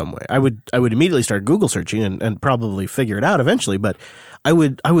compromised in some way. I would immediately start Google searching and probably figure it out eventually. But I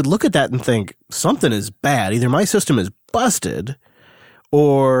would look at that and think something is bad. Either my system is busted,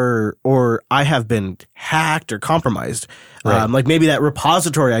 or I have been hacked or compromised. Right. Like maybe that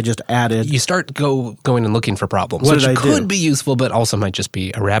repository I just added. You start going and looking for problems, What which did I could do? be useful, but also might just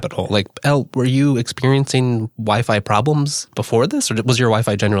be a rabbit hole. Like, Elle, were you experiencing Wi-Fi problems before this, or was your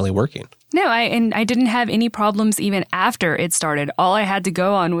Wi-Fi generally working? No, I didn't have any problems even after it started. All I had to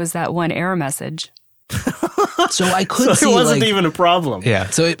go on was that one error message. So I could see it wasn't like, even a problem. Yeah.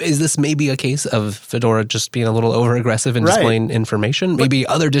 So is this maybe a case of Fedora just being a little over-aggressive in displaying information? Maybe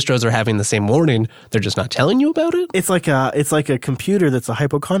other distros are having the same warning. They're just not telling you about it? It's like a computer that's a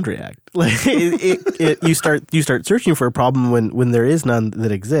hypochondriac. Like you start searching for a problem when there is none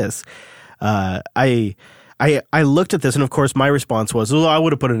that exists. I looked at this, and of course my response was, "Oh, I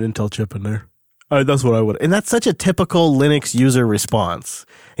would have put an Intel chip in there. That's what I would." And that's such a typical Linux user response,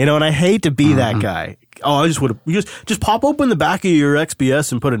 and I hate to be that guy. Oh, I just would have just pop open the back of your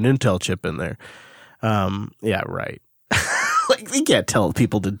XPS and put an Intel chip in there. Yeah, right. Like you can't tell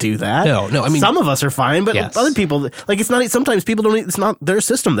people to do that. No. I mean, some of us are fine, but yes. other people, like it's not. Sometimes people don't. It's not their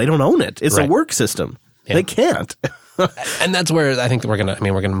system. They don't own it. It's a work system. Yeah. They can't. And that's where I think that we're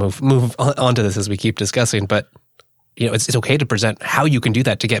gonna move on to this as we keep discussing. But it's okay to present how you can do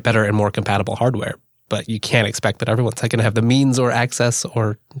that to get better and more compatible hardware. But you can't expect that everyone's going to have the means or access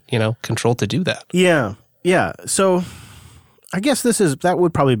or control to do that. Yeah. So I guess that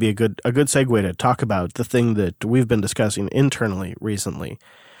would probably be a good segue to talk about the thing that we've been discussing internally recently.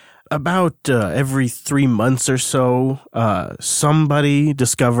 about every 3 months or so, somebody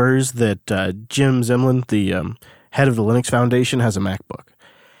discovers that Jim Zemlin, the head of the Linux Foundation, has a MacBook.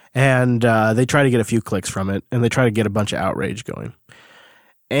 And they try to get a few clicks from it, and they try to get a bunch of outrage going.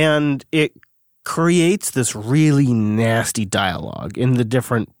 And it creates this really nasty dialogue in the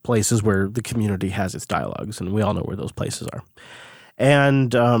different places where the community has its dialogues, and we all know where those places are.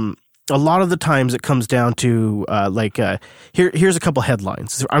 And a lot of the times it comes down to here's a couple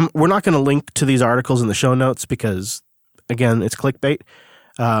headlines. We're not going to link to these articles in the show notes because, again, it's clickbait.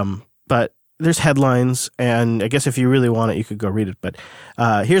 But there's headlines, and I guess if you really want it, you could go read it. But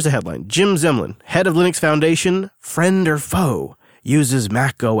here's a headline. Jim Zemlin, head of Linux Foundation, friend or foe, uses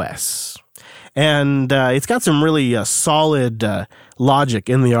Mac OS. And it's got some really solid logic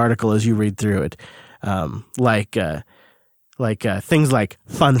in the article as you read through it. Things like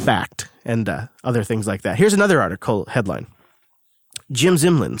fun fact and other things like that. Here's another article headline. Jim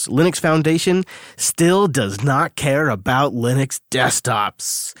Zemlin's Linux Foundation still does not care about Linux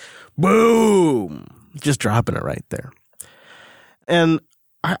desktops. Boom! Just dropping it right there. And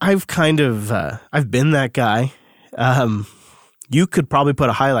I've been that guy. You could probably put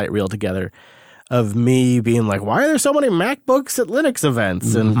a highlight reel together of me being like, why are there so many MacBooks at Linux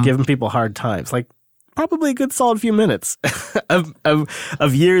events? And giving people hard times. Like, probably a good solid few minutes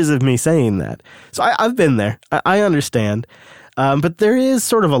of years of me saying that. So I've been there. I understand. But there is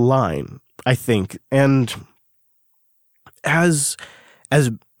sort of a line, I think. And as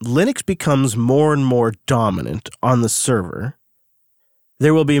Linux becomes more and more dominant on the server,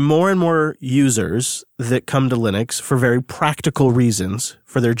 there will be more and more users that come to Linux for very practical reasons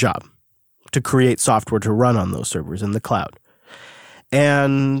for their job, to create software to run on those servers in the cloud.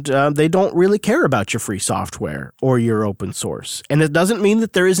 And they don't really care about your free software or your open source. And it doesn't mean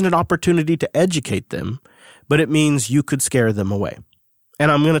that there isn't an opportunity to educate them, but it means you could scare them away.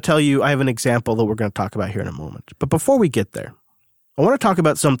 And I'm going to tell you, I have an example that we're going to talk about here in a moment. But before we get there, I want to talk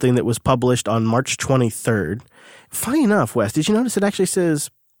about something that was published on March 23rd. Funny enough, Wes, did you notice it actually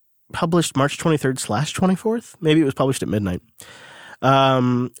says published March 23rd/24th? Maybe it was published at midnight.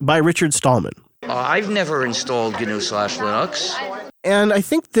 By Richard Stallman. I've never installed GNU/Linux. And I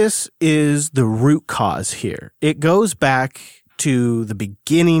think this is the root cause here. It goes back to the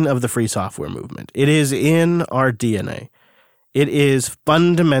beginning of the free software movement. It is in our DNA. It is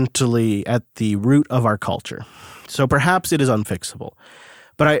fundamentally at the root of our culture. So perhaps it is unfixable.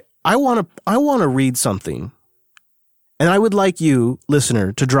 But I want to read something, and I would like you,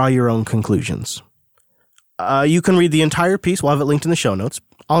 listener, to draw your own conclusions. You can read the entire piece. We'll have it linked in the show notes.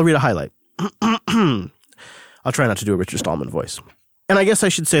 I'll read a highlight. I'll try not to do a Richard Stallman voice. And I guess I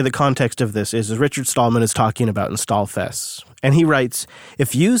should say the context of this is Richard Stallman is talking about InstallFests. And he writes,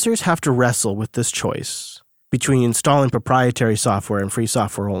 if users have to wrestle with this choice between installing proprietary software and free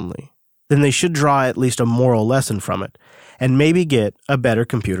software only, then they should draw at least a moral lesson from it and maybe get a better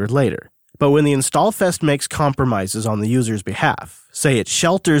computer later. But when the InstallFest makes compromises on the user's behalf, say it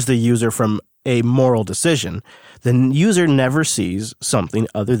shelters the user from a moral decision, the user never sees something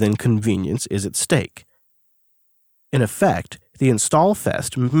other than convenience is at stake. In effect, the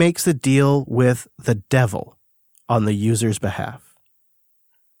InstallFest makes a deal with the devil on the user's behalf.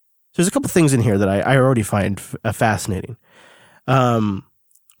 There's a couple things in here that I already find fascinating.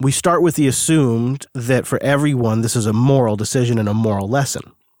 We start with the assumed that for everyone, this is a moral decision and a moral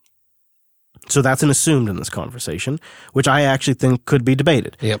lesson. So that's an assumed in this conversation, which I actually think could be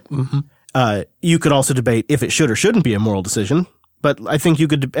debated. Yep. You could also debate if it should or shouldn't be a moral decision, but I think you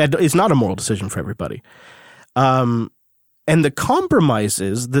could. It's not a moral decision for everybody. And the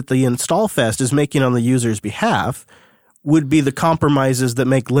compromises that the InstallFest is making on the user's behalf would be the compromises that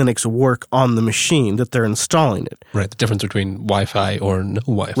make Linux work on the machine that they're installing it. Right, the difference between Wi-Fi or no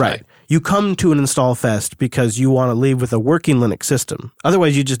Wi-Fi. Right. You come to an InstallFest because you want to leave with a working Linux system.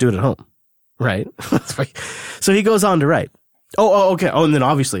 Otherwise, you just do it at home. Right? So he goes on to write. Oh, okay. Oh, and then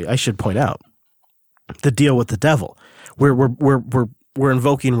obviously, I should point out the deal with the devil. We're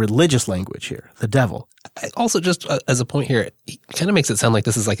invoking religious language here. The devil. Also, just as a point here, it kind of makes it sound like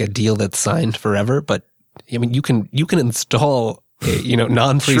this is like a deal that's signed forever. But I mean, you can install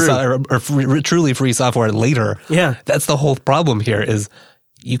non-free or truly free software later. Yeah, that's the whole problem here. Is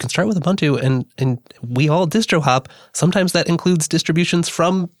you can start with Ubuntu, and we all distro hop. Sometimes that includes distributions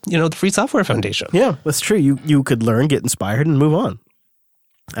from the Free Software Foundation. Yeah, that's true. You could learn, get inspired, and move on.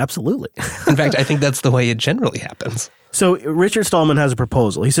 Absolutely. In fact, I think that's the way it generally happens. So Richard Stallman has a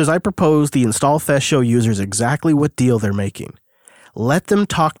proposal. He says, I propose the InstallFest show users exactly what deal they're making. Let them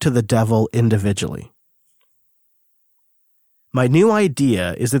talk to the devil individually. My new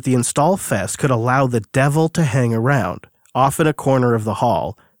idea is that the InstallFest could allow the devil to hang around, off in a corner of the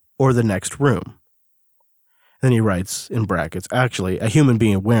hall, or the next room. Then he writes in brackets, actually, a human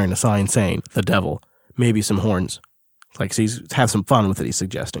being wearing a sign saying, the devil, maybe some horns. Like, have some fun with it, he's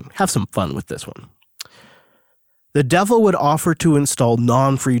suggesting. Have some fun with this one. The devil would offer to install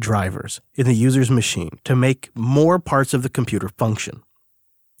non-free drivers in the user's machine to make more parts of the computer function.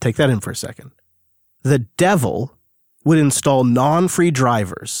 Take that in for a second. The devil would install non-free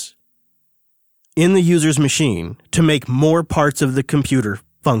drivers in the user's machine to make more parts of the computer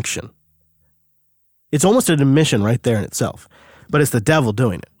function. It's almost an admission right there in itself, but it's the devil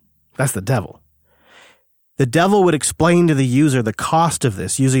doing it. That's the devil. The devil would explain to the user the cost of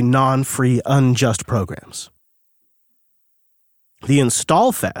this using non-free, unjust programs. The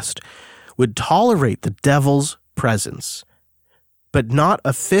Install Fest would tolerate the devil's presence, but not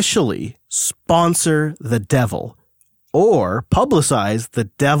officially sponsor the devil or publicize the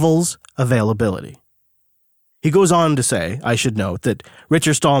devil's availability. He goes on to say, I should note, that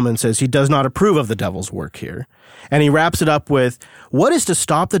Richard Stallman says he does not approve of the devil's work here. And he wraps it up with, what is to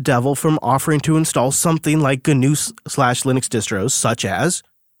stop the devil from offering to install something like GNU/Linux distros such as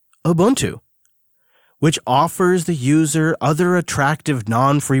Ubuntu, which offers the user other attractive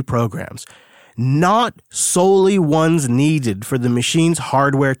non-free programs, not solely ones needed for the machine's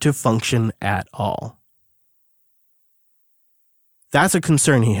hardware to function at all. That's a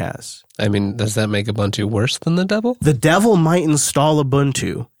concern he has. I mean, does that make Ubuntu worse than the devil? The devil might install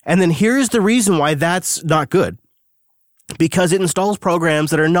Ubuntu, and then here's the reason why that's not good. Because it installs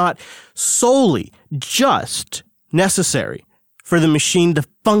programs that are not solely just necessary for the machine to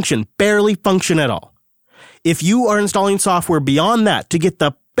function, barely function at all. If you are installing software beyond that to get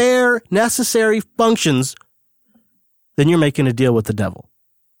the bare necessary functions, then you're making a deal with the devil.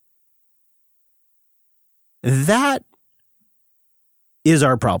 That is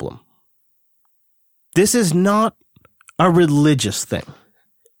our problem. This is not a religious thing.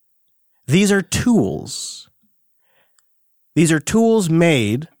 These are tools. These are tools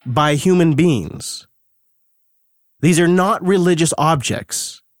made by human beings. These are not religious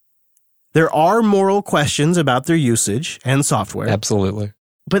objects. There are moral questions about their usage and software. Absolutely.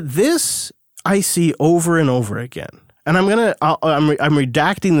 But this I see over and over again. And I'm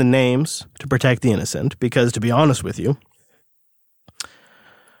redacting the names to protect the innocent because, to be honest with you,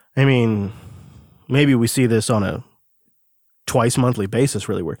 I mean, maybe we see this on a twice monthly basis,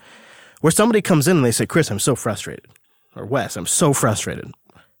 really, where somebody comes in and they say, Chris, I'm so frustrated. Or Wes, I'm so frustrated.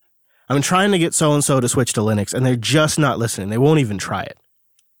 I'm trying to get so-and-so to switch to Linux, and they're just not listening. They won't even try it.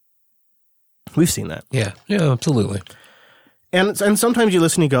 We've seen that. Yeah, absolutely. And sometimes you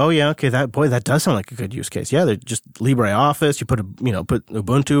listen and you go, oh, yeah, okay, that does sound like a good use case. Yeah, they're just LibreOffice. You put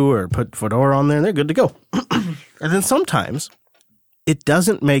Ubuntu or put Fedora on there, and they're good to go. And then sometimes it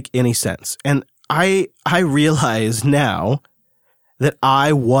doesn't make any sense. And I realize now that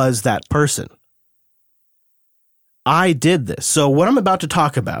I was that person. I did this. So what I'm about to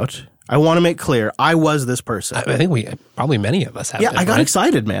talk about, I want to make clear, I was this person. I think probably many of us have. Yeah, I got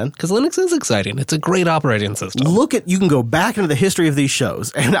excited, man. Because Linux is exciting. It's a great operating system. You can go back into the history of these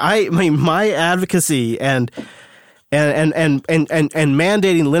shows, and I mean, my advocacy and mandating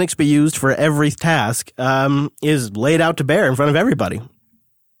Linux be used for every task is laid out to bear in front of everybody.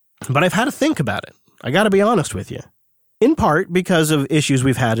 But I've had to think about it. I got to be honest with you. In part because of issues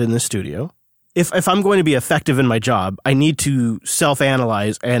we've had in the studio. If I'm going to be effective in my job, I need to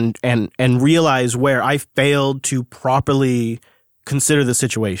self-analyze and realize where I failed to properly consider the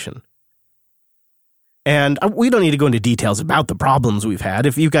situation. And we don't need to go into details about the problems we've had.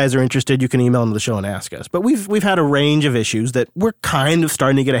 If you guys are interested, you can email into the show and ask us. But we've had a range of issues that we're kind of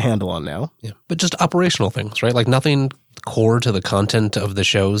starting to get a handle on now. Yeah, but just operational things, right? Like nothing core to the content of the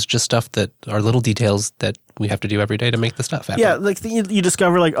shows, just stuff that are little details that we have to do every day to make the stuff happen. Yeah, like you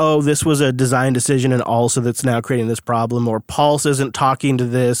discover like, oh, this was a design decision and also that's now creating this problem, or Pulse isn't talking to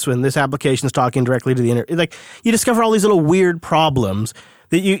this when this application is talking directly to the internet. Like you discover all these little weird problems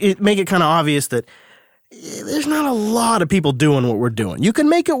that make it kind of obvious that there's not a lot of people doing what we're doing. You can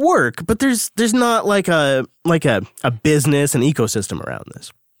make it work, but there's not like a business and ecosystem around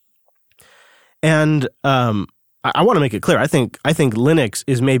this. And I want to make it clear. I think Linux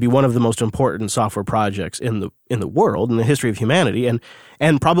is maybe one of the most important software projects in the world, in the history of humanity,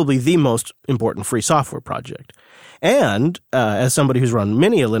 and probably the most important free software project. And as somebody who's run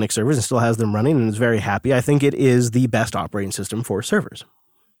many Linux servers and still has them running and is very happy, I think it is the best operating system for servers.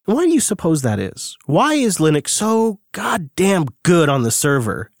 Why do you suppose that is? Why is Linux so goddamn good on the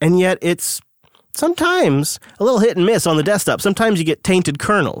server, and yet it's sometimes a little hit and miss on the desktop? Sometimes you get tainted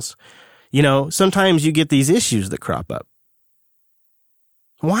kernels. You know, sometimes you get these issues that crop up.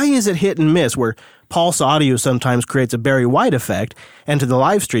 Why is it hit and miss where Pulse Audio sometimes creates a Barry White effect, and to the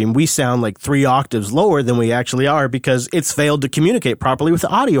live stream, we sound like 3 octaves lower than we actually are because it's failed to communicate properly with the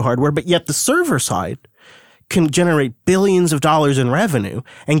audio hardware, but yet the server side can generate billions of dollars in revenue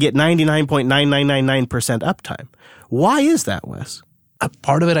and get 99.9999% uptime. Why is that, Wes? A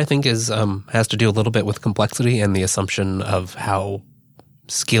part of it, I think, is has to do a little bit with complexity and the assumption of how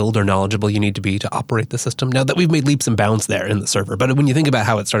skilled or knowledgeable you need to be to operate the system. Now that we've made leaps and bounds there in the server, but when you think about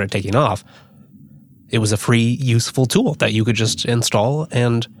how it started taking off, it was a free, useful tool that you could just install,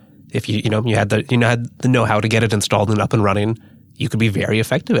 and if you had the know-how to get it installed and up and running, you could be very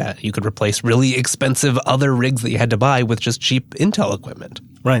effective at it. You could replace really expensive other rigs that you had to buy with just cheap Intel equipment.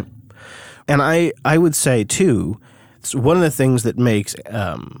 Right. And I would say, too, one of the things that makes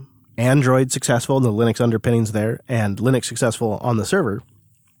Android successful, and the Linux underpinnings there, and Linux successful on the server,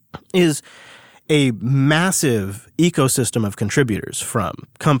 is a massive ecosystem of contributors from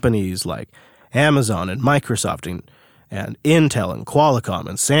companies like Amazon and Microsoft and Intel and Qualcomm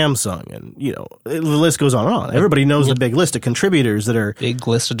and Samsung, and the list goes on and on. Everybody knows the big list of contributors that are big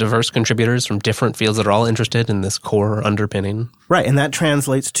list of diverse contributors from different fields that are all interested in this core underpinning. Right, and that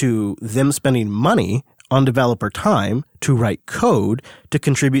translates to them spending money on developer time to write code to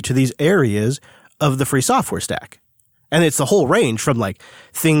contribute to these areas of the free software stack. And it's the whole range from like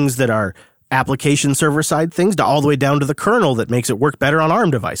things that are application server side things to all the way down to the kernel that makes it work better on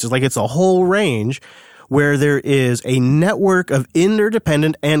ARM devices. Like it's a whole range where there is a network of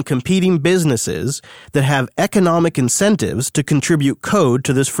interdependent and competing businesses that have economic incentives to contribute code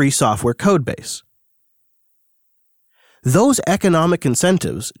to this free software code base. Those economic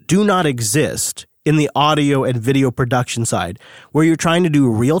incentives do not exist in the audio and video production side, where you're trying to do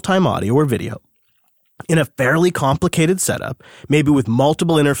real-time audio or video in a fairly complicated setup, maybe with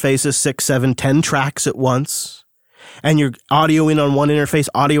multiple interfaces, 6, 7, 10 tracks at once, and you're audio in on one interface,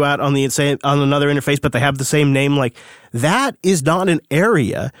 audio out on another interface, but they have the same name. Like, that is not an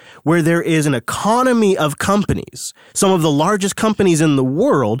area where there is an economy of companies, some of the largest companies in the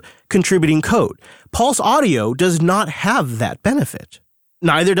world, contributing code. Pulse Audio does not have that benefit.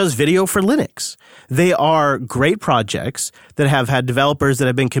 Neither does Video for Linux. They are great projects that have had developers that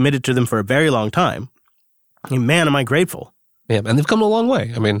have been committed to them for a very long time. And man, am I grateful. Yeah, and they've come a long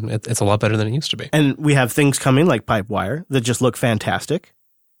way. I mean, it's a lot better than it used to be. And we have things coming like Pipewire that just look fantastic.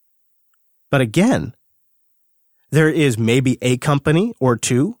 But again, there is maybe a company or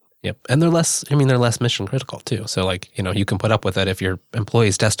two. Yep. And they're less mission critical too. So like, you can put up with it if your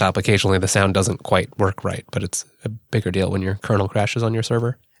employee's desktop, occasionally the sound doesn't quite work right, but it's a bigger deal when your kernel crashes on your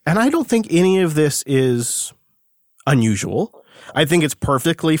server. And I don't think any of this is unusual. I think it's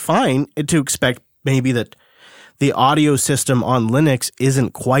perfectly fine to expect maybe that the audio system on Linux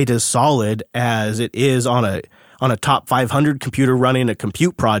isn't quite as solid as it is on a top 500 computer running a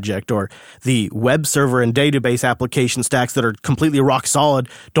compute project, or the web server and database application stacks that are completely rock solid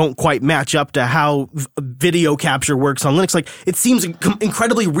don't quite match up to how video capture works on Linux. Like, it seems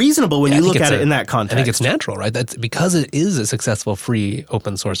incredibly reasonable when you look at it in that context. I think it's natural, right? That's because it is a successful free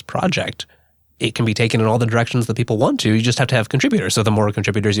open source project. It can be taken in all the directions that people want to. You just have to have contributors. So the more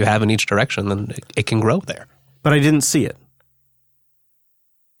contributors you have in each direction, then it can grow there. But I didn't see it.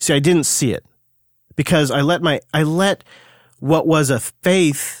 See, I didn't see it because I let what was a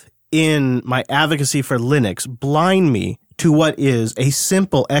faith in my advocacy for Linux blind me to what is a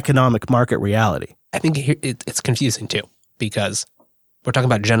simple economic market reality. I think it's confusing too, because we're talking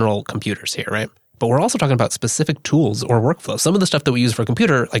about general computers here, right? But we're also talking about specific tools or workflows. Some of the stuff that we use for a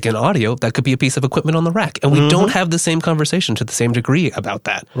computer, like in audio, that could be a piece of equipment on the rack. And we don't have the same conversation to the same degree about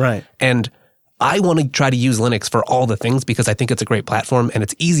that. Right. And I want to try to use Linux for all the things because I think it's a great platform, and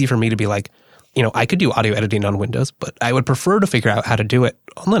it's easy for me to be like, I could do audio editing on Windows, but I would prefer to figure out how to do it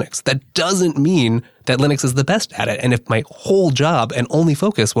on Linux. That doesn't mean that Linux is the best at it. And if my whole job and only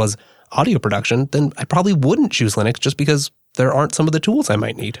focus was audio production, then I probably wouldn't choose Linux just because there aren't some of the tools I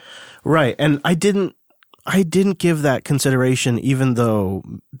might need. Right. And I didn't give that consideration, even though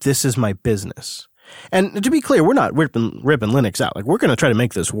this is my business. And to be clear, we're not ripping Linux out. Like, we're going to try to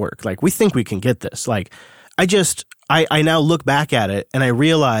make this work. Like, we think we can get this. Like, I now look back at it and I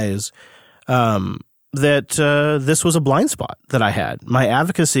realize that this was a blind spot that I had. My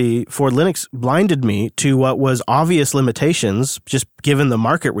advocacy for Linux blinded me to what was obvious limitations, just given the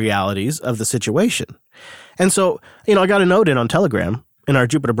market realities of the situation. And so, I got a note in on Telegram in our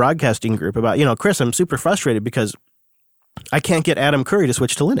Jupiter Broadcasting group about, Chris, I'm super frustrated because I can't get Adam Curry to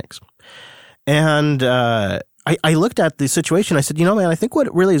switch to Linux. And I looked at the situation. I said, man, I think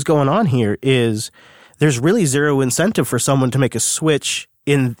what really is going on here is there's really zero incentive for someone to make a switch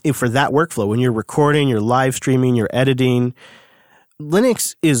for that workflow. When you're recording, you're live streaming, you're editing,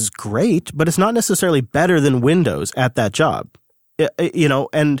 Linux is great, but it's not necessarily better than Windows at that job.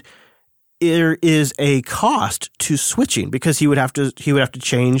 And there is a cost to switching because he would have to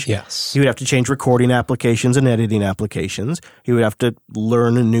change. Yes. He would have to change recording applications and editing applications. He would have to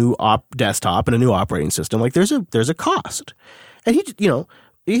learn a new desktop and a new operating system. Like there's a cost, and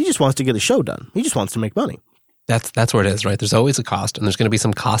he just wants to get the show done. He just wants to make money. That's where it is, right? There's always a cost, and there's going to be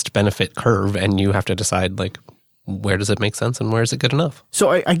some cost benefit curve, and you have to decide like where does it make sense and where is it good enough.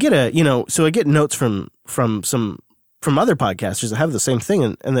 So I get notes from other podcasters that have the same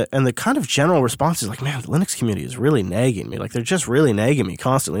thing, and the kind of general response is like, man, the Linux community is really nagging me. Like they're just really nagging me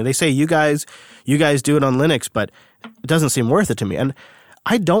constantly. They say you guys do it on Linux, but it doesn't seem worth it to me. And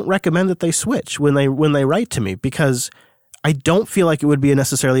I don't recommend that they switch when they write to me because I don't feel like it would be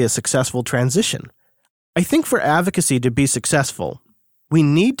necessarily a successful transition. I think for advocacy to be successful, we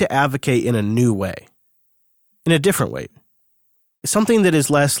need to advocate in a new way, in a different way. Something that is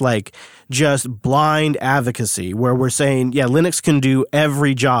less like just blind advocacy where we're saying, yeah, Linux can do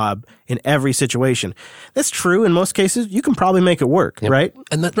every job in every situation. That's true in most cases. You can probably make it work, Yep. right?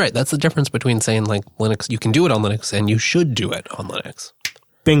 And that's the difference between saying like Linux, you can do it on Linux and you should do it on Linux.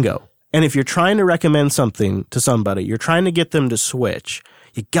 Bingo. And if you're trying to recommend something to somebody, you're trying to get them to switch,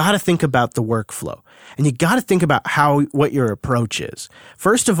 you got to think about the workflow. And you got to think about what your approach is.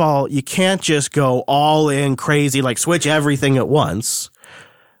 First of all, you can't just go all in crazy, like switch everything at once.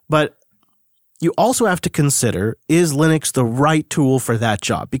 But you also have to consider, is Linux the right tool for that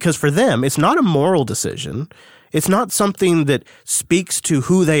job? Because for them, it's not a moral decision. It's not something that speaks to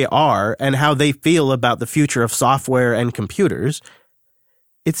who they are and how they feel about the future of software and computers.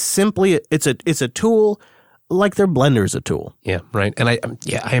 It's simply, it's a tool like their Blender's a tool. Yeah, right. And I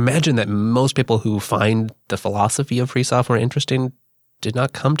imagine that most people who find the philosophy of free software interesting did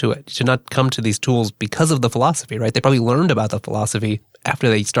not come to these tools because of the philosophy, right? They probably learned about the philosophy after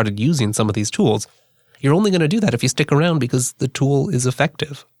they started using some of these tools. You're only going to do that if you stick around because the tool is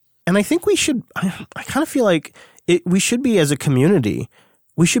effective. And I think I kind of feel like we should be, as a community,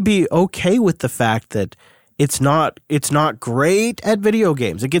 we should be okay with the fact that it's not great at video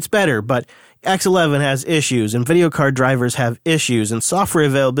games. It gets better, but X11 has issues, and video card drivers have issues, and software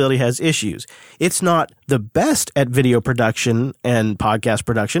availability has issues. It's not the best at video production and podcast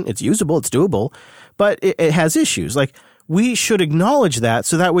production. It's usable, it's doable, but it has issues. Like, we should acknowledge that,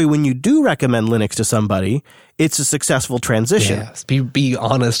 so that way when you do recommend Linux to somebody, it's a successful transition. Yes, be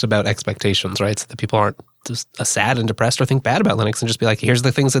honest about expectations, right? So that people aren't just sad and depressed or think bad about Linux, and just be like, here's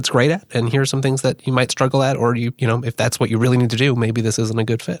the things it's great at, and here's some things that you might struggle at, or if that's what you really need to do, maybe this isn't a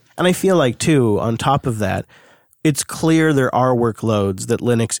good fit. And I feel like, too, on top of that, it's clear there are workloads that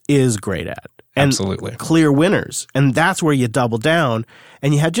Linux is great at. And absolutely. Clear winners. And that's where you double down.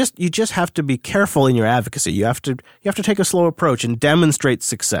 And you just have to be careful in your advocacy. You have to take a slow approach and demonstrate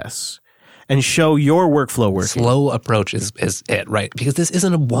success and show your workflow working. Slow approach is it, right? Because this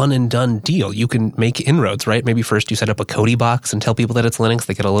isn't a one and done deal. You can make inroads, right? Maybe first you set up a Kodi box and tell people that it's Linux.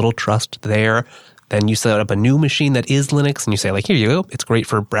 They get a little trust there. Then you set up a new machine that is Linux and you say, like, here you go. It's great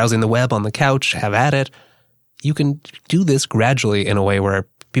for browsing the web on the couch. Have at it. You can do this gradually in a way where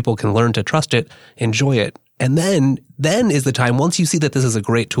people can learn to trust it, enjoy it. And then is the time, once you see that this is a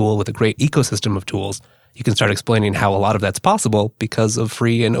great tool with a great ecosystem of tools, you can start explaining how a lot of that's possible because of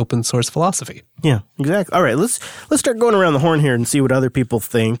free and open source philosophy. Yeah, exactly. All right, let's start going around the horn here and see what other people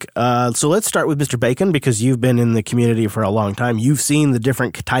think. So let's start with Mr. Bacon, because you've been in the community for a long time. You've seen the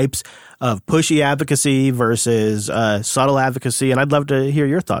different types of pushy advocacy versus subtle advocacy, and I'd love to hear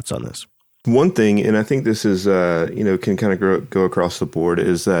your thoughts on this. One thing, and I think this is, can kind of go across the board,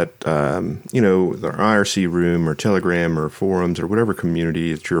 is that, our IRC room or Telegram or forums or whatever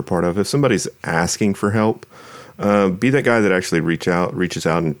community that you're a part of, if somebody's asking for help, be that guy that actually reaches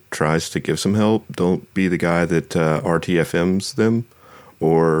out and tries to give some help. Don't be the guy that RTFMs them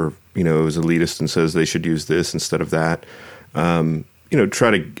or, is elitist and says they should use this instead of that.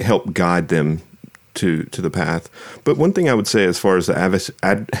 Try to help guide them to the path. But one thing I would say as far as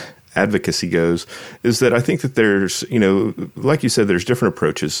the advocacy goes is that I think that there's, like you said, there's different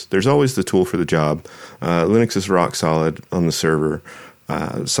approaches. There's always the tool for the job. Linux is rock solid on the server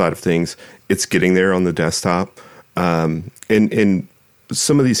side of things. It's getting there on the desktop. And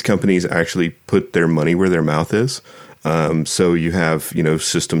some of these companies actually put their money where their mouth is. So you have,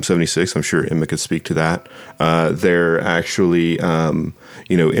 System 76. I'm sure Emma could speak to that. They're actually,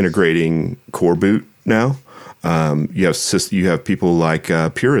 integrating Core Boot now. You have people like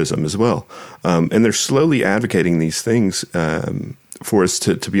Purism as well, and they're slowly advocating these things for us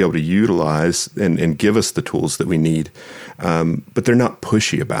to be able to utilize and give us the tools that we need, but they're not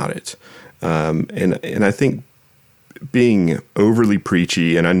pushy about it. And I think being overly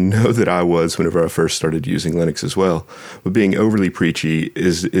preachy, and I know that I was whenever I first started using Linux as well, but being overly preachy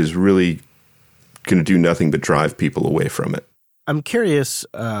is really going to do nothing but drive people away from it. I'm curious,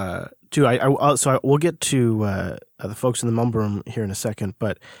 too. We'll get to the folks in the Mumble Room here in a second,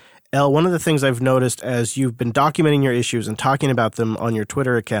 but Elle, one of the things I've noticed as you've been documenting your issues and talking about them on your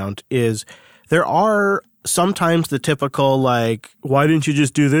Twitter account is there are sometimes the typical, like, why didn't you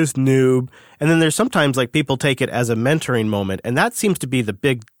just do this, noob? And then there's sometimes, like, people take it as a mentoring moment, and that seems to be the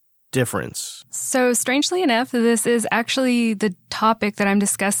big difference. So strangely enough, this is actually the topic that I'm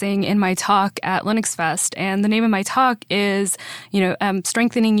discussing in my talk at Linux Fest. And the name of my talk is,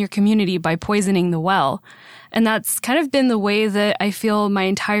 strengthening your community by poisoning the well. And that's kind of been the way that I feel my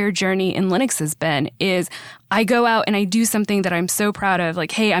entire journey in Linux has been, is I go out and I do something that I'm so proud of,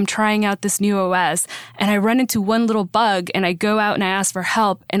 like, hey, I'm trying out this new OS, and I run into one little bug, and I go out and I ask for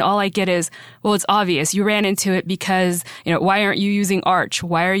help, and all I get is, well, it's obvious. You ran into it because, why aren't you using Arch?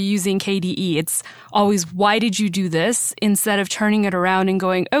 Why are you using KDE? It's always, why did you do this? Instead of turning it around and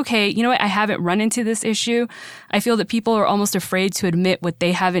going, okay, you know what? I haven't run into this issue. I feel that people are almost afraid to admit what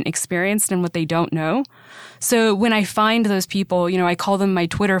they haven't experienced and what they don't know. So when I find those people, I call them my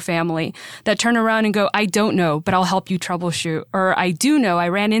Twitter family, that turn around and go, I don't know, but I'll help you troubleshoot. Or I do know, I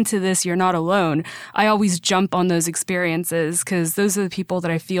ran into this, you're not alone. I always jump on those experiences because those are the people that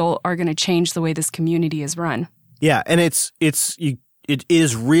I feel are going to change the way this community is run. Yeah, and it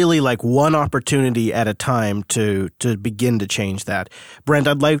is really like one opportunity at a time to begin to change that. Brent,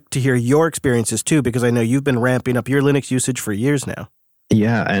 I'd like to hear your experiences too, because I know you've been ramping up your Linux usage for years now.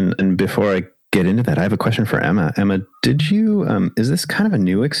 Yeah, and before I get into that, I have a question for Emma. Emma, did you, is this kind of a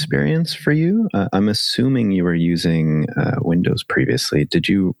new experience for you? I'm assuming you were using Windows previously. Did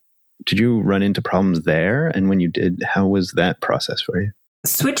you run into problems there? And when you did, how was that process for you?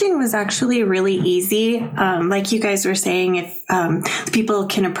 Switching was actually really easy. Like you guys were saying, if people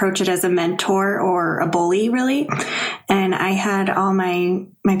can approach it as a mentor or a bully, really. And I had all my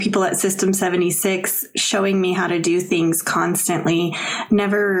people at System 76 showing me how to do things constantly,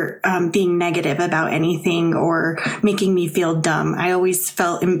 never being negative about anything or making me feel dumb. I always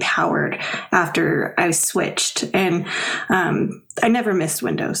felt empowered after I switched. And I never missed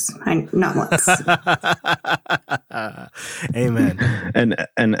Windows. Not once. Amen.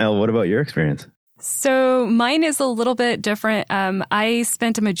 And Elle, what about your experience? So mine is a little bit different. I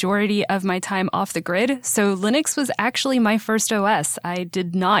spent a majority of my time off the grid. So Linux was actually my first OS. I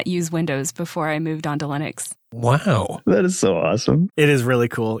did not use Windows before I moved on to Linux. Wow. That is so awesome. It is really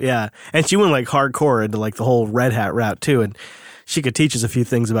cool. Yeah. And she went like hardcore into like the whole Red Hat route too. And she could teach us a few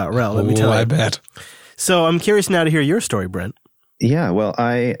things about RHEL. Let me tell you. I bet. So I'm curious now to hear your story, Brent. Yeah, well,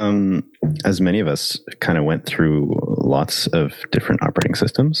 I, as many of us, kind of went through lots of different operating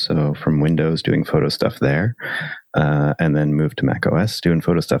systems. So from Windows, doing photo stuff there, and then moved to Mac OS, doing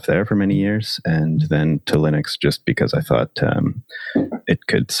photo stuff there for many years, and then to Linux just because I thought it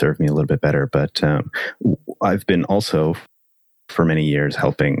could serve me a little bit better. But I've been also, for many years,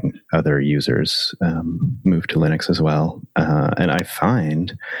 helping other users move to Linux as well. And I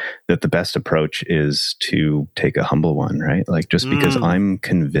find that the best approach is to take a humble one, right? Like just because I'm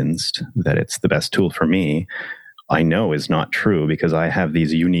convinced that it's the best tool for me, I know is not true because I have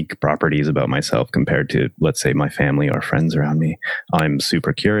these unique properties about myself compared to, let's say, my family or friends around me. I'm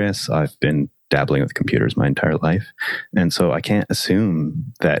super curious. I've been dabbling with computers my entire life. And so I can't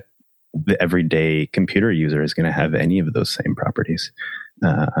assume that the everyday computer user is going to have any of those same properties.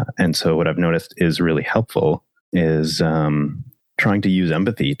 And so what I've noticed is really helpful is trying to use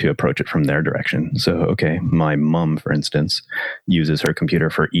empathy to approach it from their direction. So, okay, my mom, for instance, uses her computer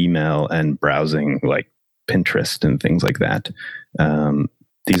for email and browsing like Pinterest and things like that.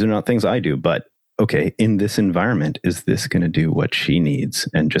 These are not things I do, but okay, in this environment, is this going to do what she needs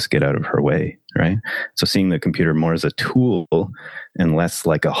and just get out of her way, right? So seeing the computer more as a tool and less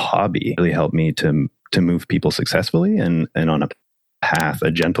like a hobby really helped me to move people successfully and on a path, a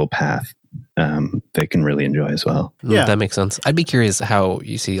gentle path they can really enjoy as well. Yeah. That makes sense. I'd be curious how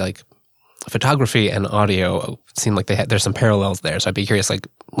you see like photography and audio seem like there's some parallels there. So I'd be curious, like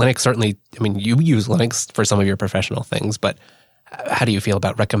Linux certainly, I mean, you use Linux for some of your professional things, but how do you feel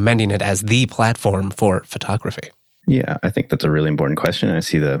about recommending it as the platform for photography? Yeah, I think that's a really important question. I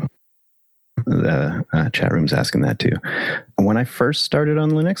see the chat room's asking that too. When I first started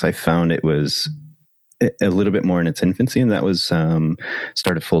on Linux, I found it was a little bit more in its infancy, and that was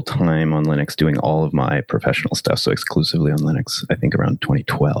started full time on Linux doing all of my professional stuff, so exclusively on Linux, I think around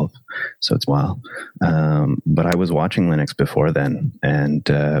 2012. So it's a while. But I was watching Linux before then and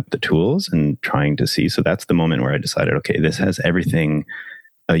the tools and trying to see. So that's the moment where I decided, okay, this has everything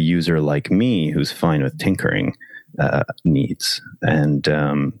a user like me who's fine with tinkering needs.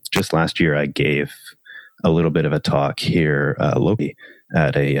 And just last year, I gave a little bit of a talk here locally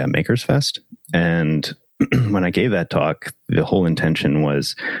at a Makers Fest. And when I gave that talk, the whole intention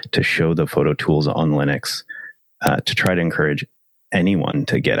was to show the photo tools on Linux to try to encourage anyone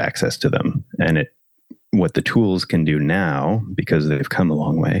to get access to them. And what the tools can do now, because they've come a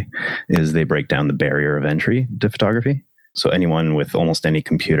long way, is they break down the barrier of entry to photography. So anyone with almost any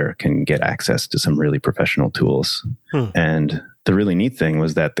computer can get access to some really professional tools. And the really neat thing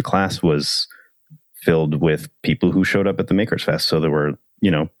was that the class was filled with people who showed up at the Makers Fest. So there were,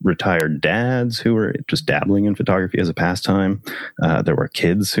 retired dads who were just dabbling in photography as a pastime. There were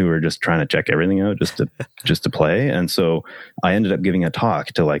kids who were just trying to check everything out just to play. And so I ended up giving a talk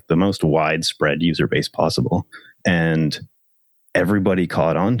to like the most widespread user base possible. And everybody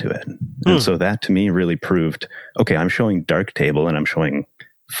caught on to it. And so that to me really proved, okay, I'm showing Darktable and I'm showing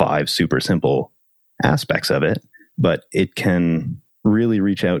 5 super simple aspects of it, but it can really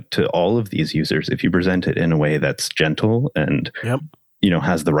reach out to all of these users if you present it in a way that's gentle and,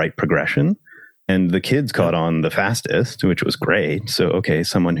 has the right progression. And the kids caught on the fastest, which was great. So, okay,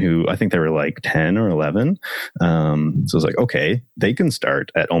 someone who, I think they were like 10 or 11. So it was like, okay, they can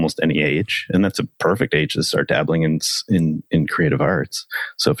start at almost any age. And that's a perfect age to start dabbling in creative arts.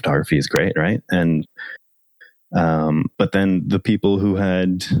 So photography is great, right? And, but then the people who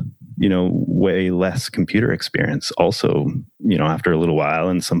had, way less computer experience also, after a little while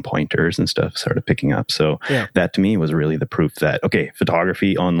and some pointers and stuff started picking up. So that to me was really the proof that, okay,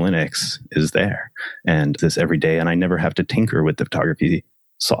 photography on Linux is there and this every day. And I never have to tinker with the photography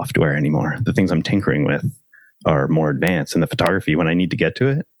software anymore. The things I'm tinkering with are more advanced, and the photography, when I need to get to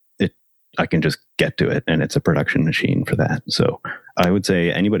it, I can just get to it, and it's a production machine for that. So I would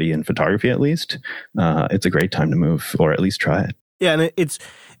say anybody in photography, at least, it's a great time to move, or at least try it. Yeah, and it's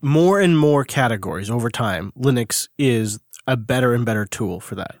more and more categories over time. Linux is a better and better tool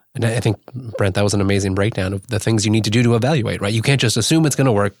for that. And I think, Brent, that was an amazing breakdown of the things you need to do to evaluate, right? You can't just assume it's going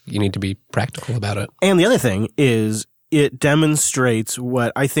to work. You need to be practical about it. And the other thing is it demonstrates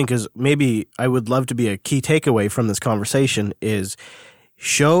what I think is maybe I would love to be a key takeaway from this conversation is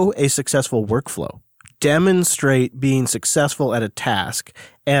show a successful workflow. Demonstrate being successful at a task.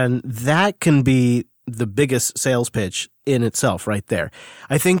 And that can be the biggest sales pitch in itself right there.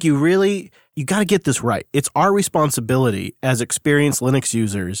 I think you got to get this right. It's our responsibility as experienced Linux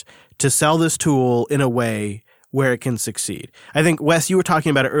users to sell this tool in a way where it can succeed. I think, Wes, you were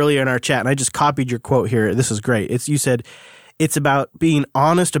talking about it earlier in our chat, and I just copied your quote here. This is great. You said, it's about being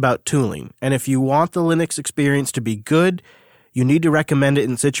honest about tooling. And if you want the Linux experience to be good, you need to recommend it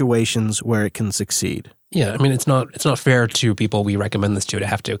in situations where it can succeed. Yeah, I mean, it's not fair to people we recommend this to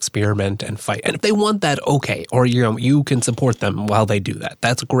have to experiment and fight. And if they want that, okay, or you can support them while they do that.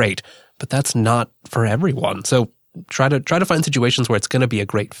 That's great, but that's not for everyone. So try to find situations where it's going to be a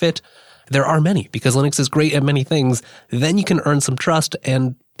great fit. There are many, because Linux is great at many things. Then you can earn some trust,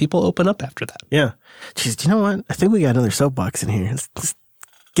 and people open up after that. Yeah. Jeez, do you know what? I think we got another soapbox in here. Let's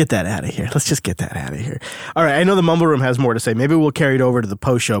get that out of here. Let's just get that out of here. All right. I know the Mumble Room has more to say. Maybe we'll carry it over to the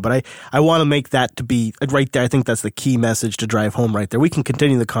post show, but I want to make that to be right there. I think that's the key message to drive home right there. We can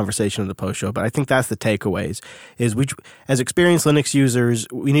continue the conversation in the post show, but I think that's the takeaways is we, as experienced Linux users,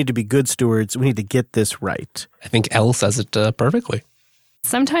 we need to be good stewards. We need to get this right. I think Elle says it perfectly.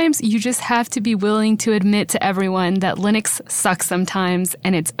 Sometimes you just have to be willing to admit to everyone that Linux sucks sometimes,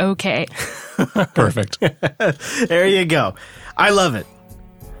 and it's okay. Perfect. There you go. I love it.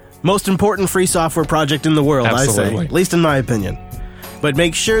 Most important free software project in the world, Absolutely. I say, at least in my opinion. But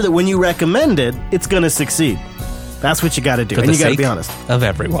make sure that when you recommend it, it's going to succeed. That's what you got to do. For and the you got to sake be honest. Of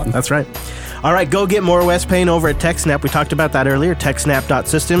everyone. That's right. All right, go get more Wes Payne over at TechSnap. We talked about that earlier,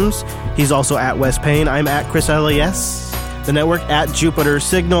 techsnap.systems. He's also at Wes Payne. I'm at Chris LES. The network at Jupiter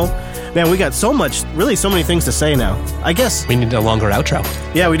Signal. Man, we got so many things to say now. I guess we need a longer outro.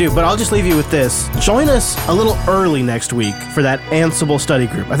 Yeah, we do. But I'll just leave you with this. Join us a little early next week for that Ansible study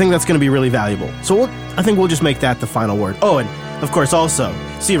group. I think that's going to be really valuable. So I think we'll just make that the final word. Oh, and of course, also,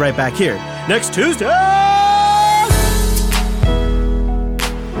 see you right back here next Tuesday!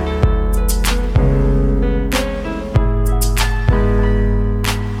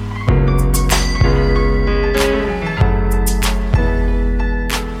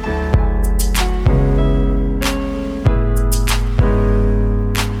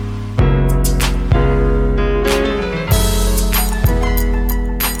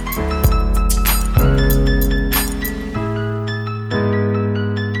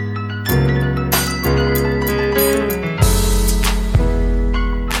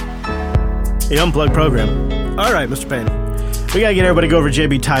 The Unplugged program. All right, Mr. Payne. We got to get everybody to go over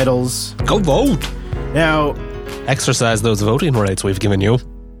JB Titles. Go vote. Now, exercise those voting rights we've given you.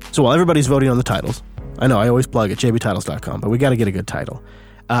 So while everybody's voting on the titles, I know I always plug at jbtitles.com, but we got to get a good title.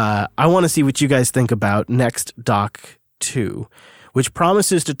 I want to see what you guys think about Next Dock 2, which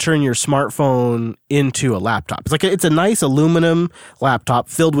promises to turn your smartphone into a laptop. It's a nice aluminum laptop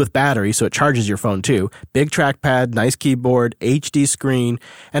filled with battery, so it charges your phone too. Big trackpad, nice keyboard, HD screen,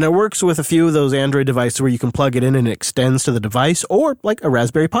 and it works with a few of those Android devices where you can plug it in and it extends to the device, or like a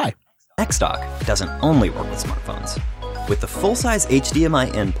Raspberry Pi. NextDock doesn't only work with smartphones. With the full-size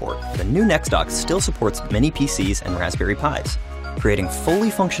HDMI in port, the new NextDock still supports mini PCs and Raspberry Pis, creating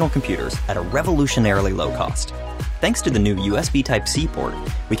fully functional computers at a revolutionarily low cost. Thanks to the new USB Type-C port,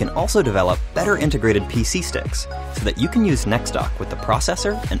 we can also develop better integrated PC sticks so that you can use NextDock with the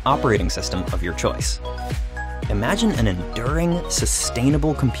processor and operating system of your choice. Imagine an enduring,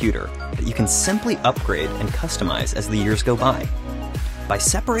 sustainable computer that you can simply upgrade and customize as the years go by. By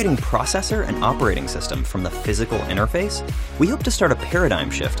separating processor and operating system from the physical interface, we hope to start a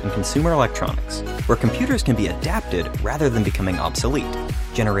paradigm shift in consumer electronics, where computers can be adapted rather than becoming obsolete,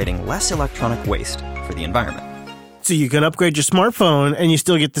 generating less electronic waste for the environment. So you can upgrade your smartphone and you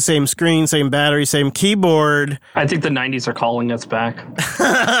still get the same screen, same battery, same keyboard. I think the 90s are calling us back.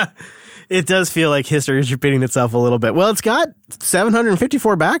 It does feel like history is repeating itself a little bit. Well, it's got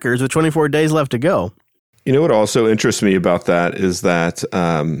 754 backers with 24 days left to go. You know what also interests me about that is that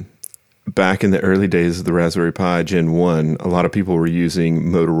back in the early days of the Raspberry Pi Gen 1, a lot of people were using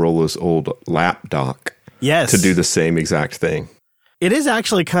Motorola's old lap dock to do the same exact thing. It is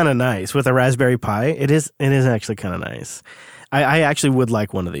actually kind of nice with a Raspberry Pi. It is actually kind of nice. I actually would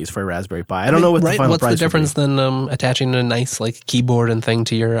like one of these for a Raspberry Pi. I don't know what the final what's price the difference than attaching a nice keyboard and thing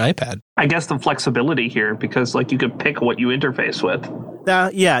to your iPad? I guess the flexibility here, because you could pick what you interface with.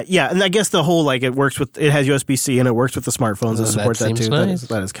 Yeah, and I guess the whole it has USB-C and it works with the smartphones that support that too. Nice.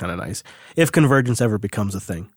 That is kind of nice. If convergence ever becomes a thing.